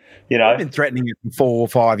to. I've been threatening it for 4 or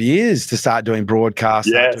 5 years to start doing broadcasts,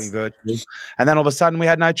 start doing virtual. And then all of a sudden we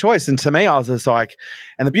had no choice. And to me, I was just like,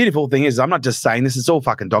 and the beautiful thing is, I'm not just saying this, it's all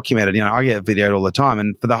fucking documented. I get videoed all the time.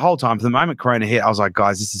 And for the whole time, for the moment Corona hit, I was like,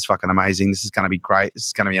 guys, this is fucking amazing. This is going to be great. This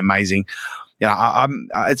is going to be amazing.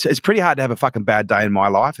 It's pretty hard to have a fucking bad day in my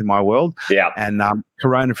life, in my world. And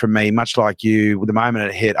Corona for me, much like you, the moment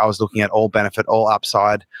it hit, I was looking at all benefit, all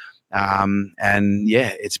upside.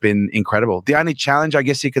 It's been incredible. The only challenge, I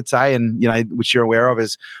guess you could say, and which you're aware of,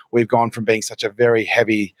 is we've gone from being such a very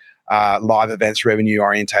heavy live events revenue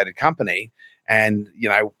orientated company, and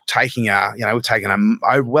taking we've taken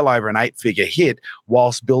a well over an 8-figure hit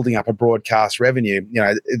whilst building up a broadcast revenue.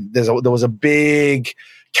 There was a big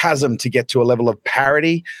chasm to get to a level of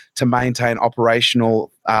parity to maintain operational,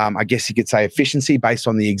 I guess you could say, efficiency based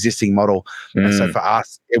on the existing model. And so for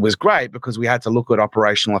us, it was great because we had to look at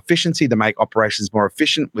operational efficiency to make operations more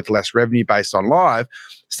efficient with less revenue based on live,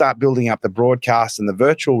 start building up the broadcast and the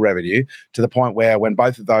virtual revenue to the point where when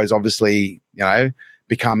both of those obviously,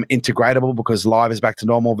 become integratable because live is back to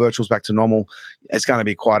normal, virtual is back to normal, it's going to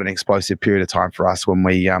be quite an explosive period of time for us when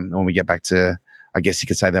we get back to, I guess you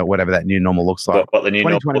could say, that whatever that new normal looks like. What the new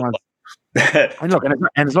normal looks like. And look,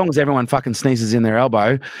 and as long as everyone fucking sneezes in their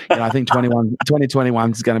elbow, I think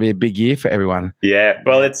 2021 is going to be a big year for everyone. Yeah,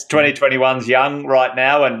 well, it's 2021's young right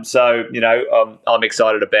now, and so I'm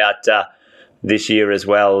excited about this year as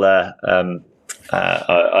well.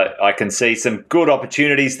 I can see some good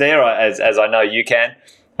opportunities there, as I know you can,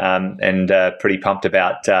 and pretty pumped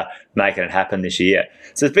about making it happen this year.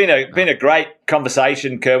 So it's been a great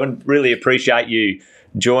conversation, Kerwin. Really appreciate you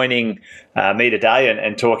joining me today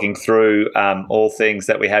and talking through all things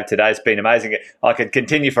that we have today. It's been amazing. I could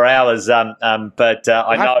continue for hours, but I know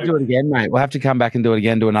we'll have to do it again, mate. We'll have to come back and do it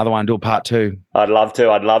again, do another one, do a part 2. I'd love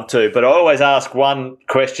to. But I always ask one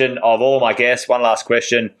question of all my guests, one last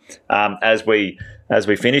question as we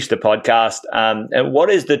finish the podcast. And what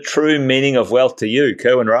is the true meaning of wealth to you,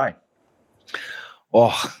 Kerwin Ray?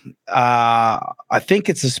 I think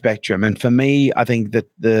it's a spectrum, and for me, I think that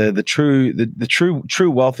the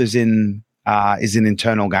true wealth is in an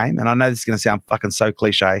internal game. And I know this is going to sound fucking so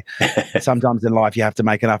cliche, but sometimes in life you have to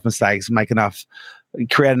make enough mistakes,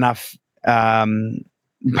 create enough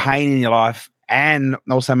pain in your life, and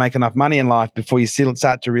also make enough money in life before you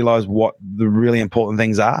start to realize what the really important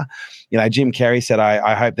things are. Jim Carrey said,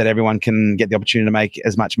 I hope that everyone can get the opportunity to make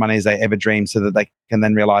as much money as they ever dreamed so that they can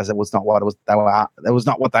then realize it was not what they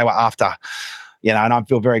were after. you know, and I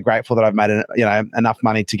feel very grateful that I've made, enough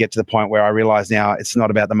money to get to the point where I realize now it's not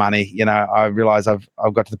about the money. You know, I realize I've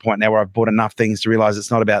got to the point now where I've bought enough things to realize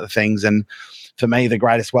it's not about the things. And for me, the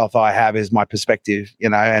greatest wealth I have is my perspective, you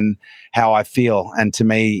know, and how I feel. And to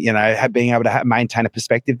me, you know, being able to maintain a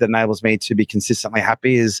perspective that enables me to be consistently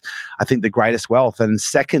happy is, I think, the greatest wealth. And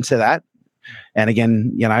second to that, and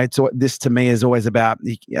again, you know, this to me is always about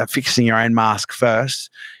fixing your own mask first,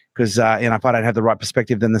 because you know, if I don't have the right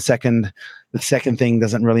perspective, then the second thing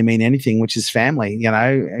doesn't really mean anything, which is family. You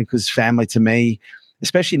know, because family to me,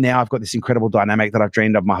 especially now, I've got this incredible dynamic that I've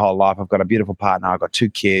dreamed of my whole life. I've got a beautiful partner. I've got 2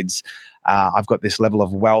 kids. I've got this level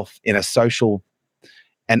of wealth in a social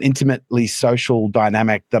and intimately social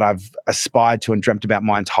dynamic that I've aspired to and dreamt about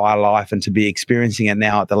my entire life, and to be experiencing it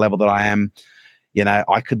now at the level that I am. You know,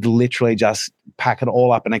 I could literally just pack it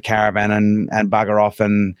all up in a caravan and bugger off,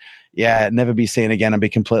 and never be seen again, and be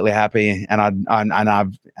completely happy. And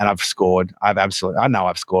I've scored. I know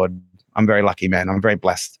I've scored. I'm very lucky, man. I'm very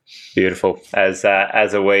blessed. Beautiful. As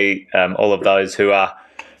are we. All of those who are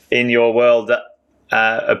in your world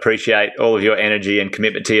appreciate all of your energy and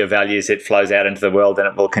commitment to your values. It flows out into the world, and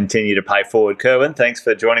it will continue to pay forward. Kerwin, thanks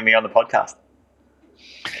for joining me on the podcast.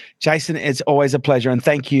 Jason, it's always a pleasure, and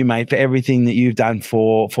thank you, mate, for everything that you've done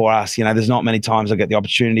for us. You know, there's not many times I get the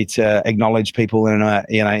opportunity to acknowledge people in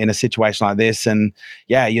a situation like this. And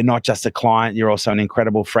yeah, you're not just a client; you're also an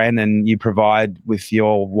incredible friend, and you provide with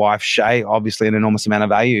your wife Shay, obviously, an enormous amount of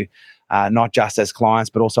value, not just as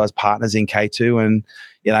clients but also as partners in K2. And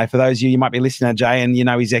you know, for those of you might be listening to Jay, and you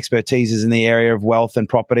know his expertise is in the area of wealth and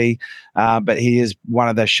property, but he is one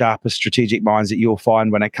of the sharpest strategic minds that you'll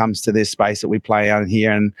find when it comes to this space that we play on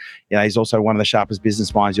here. And you know, he's also one of the sharpest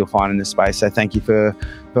business minds you'll find in this space. So thank you for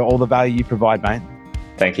all the value you provide, mate.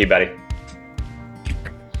 Thank you, buddy.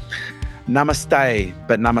 Namaste,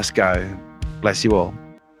 but namasko. Bless you all.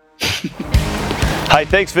 Hey,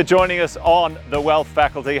 thanks for joining us on The Wealth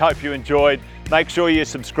Faculty. Hope you enjoyed. Make sure you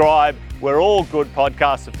subscribe. Where all good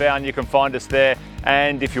podcasts are found, you can find us there.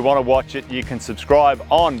 And if you want to watch it, you can subscribe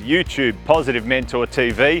on YouTube, Positive Mentor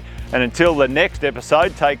TV. And until the next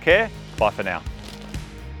episode, take care. Bye for now.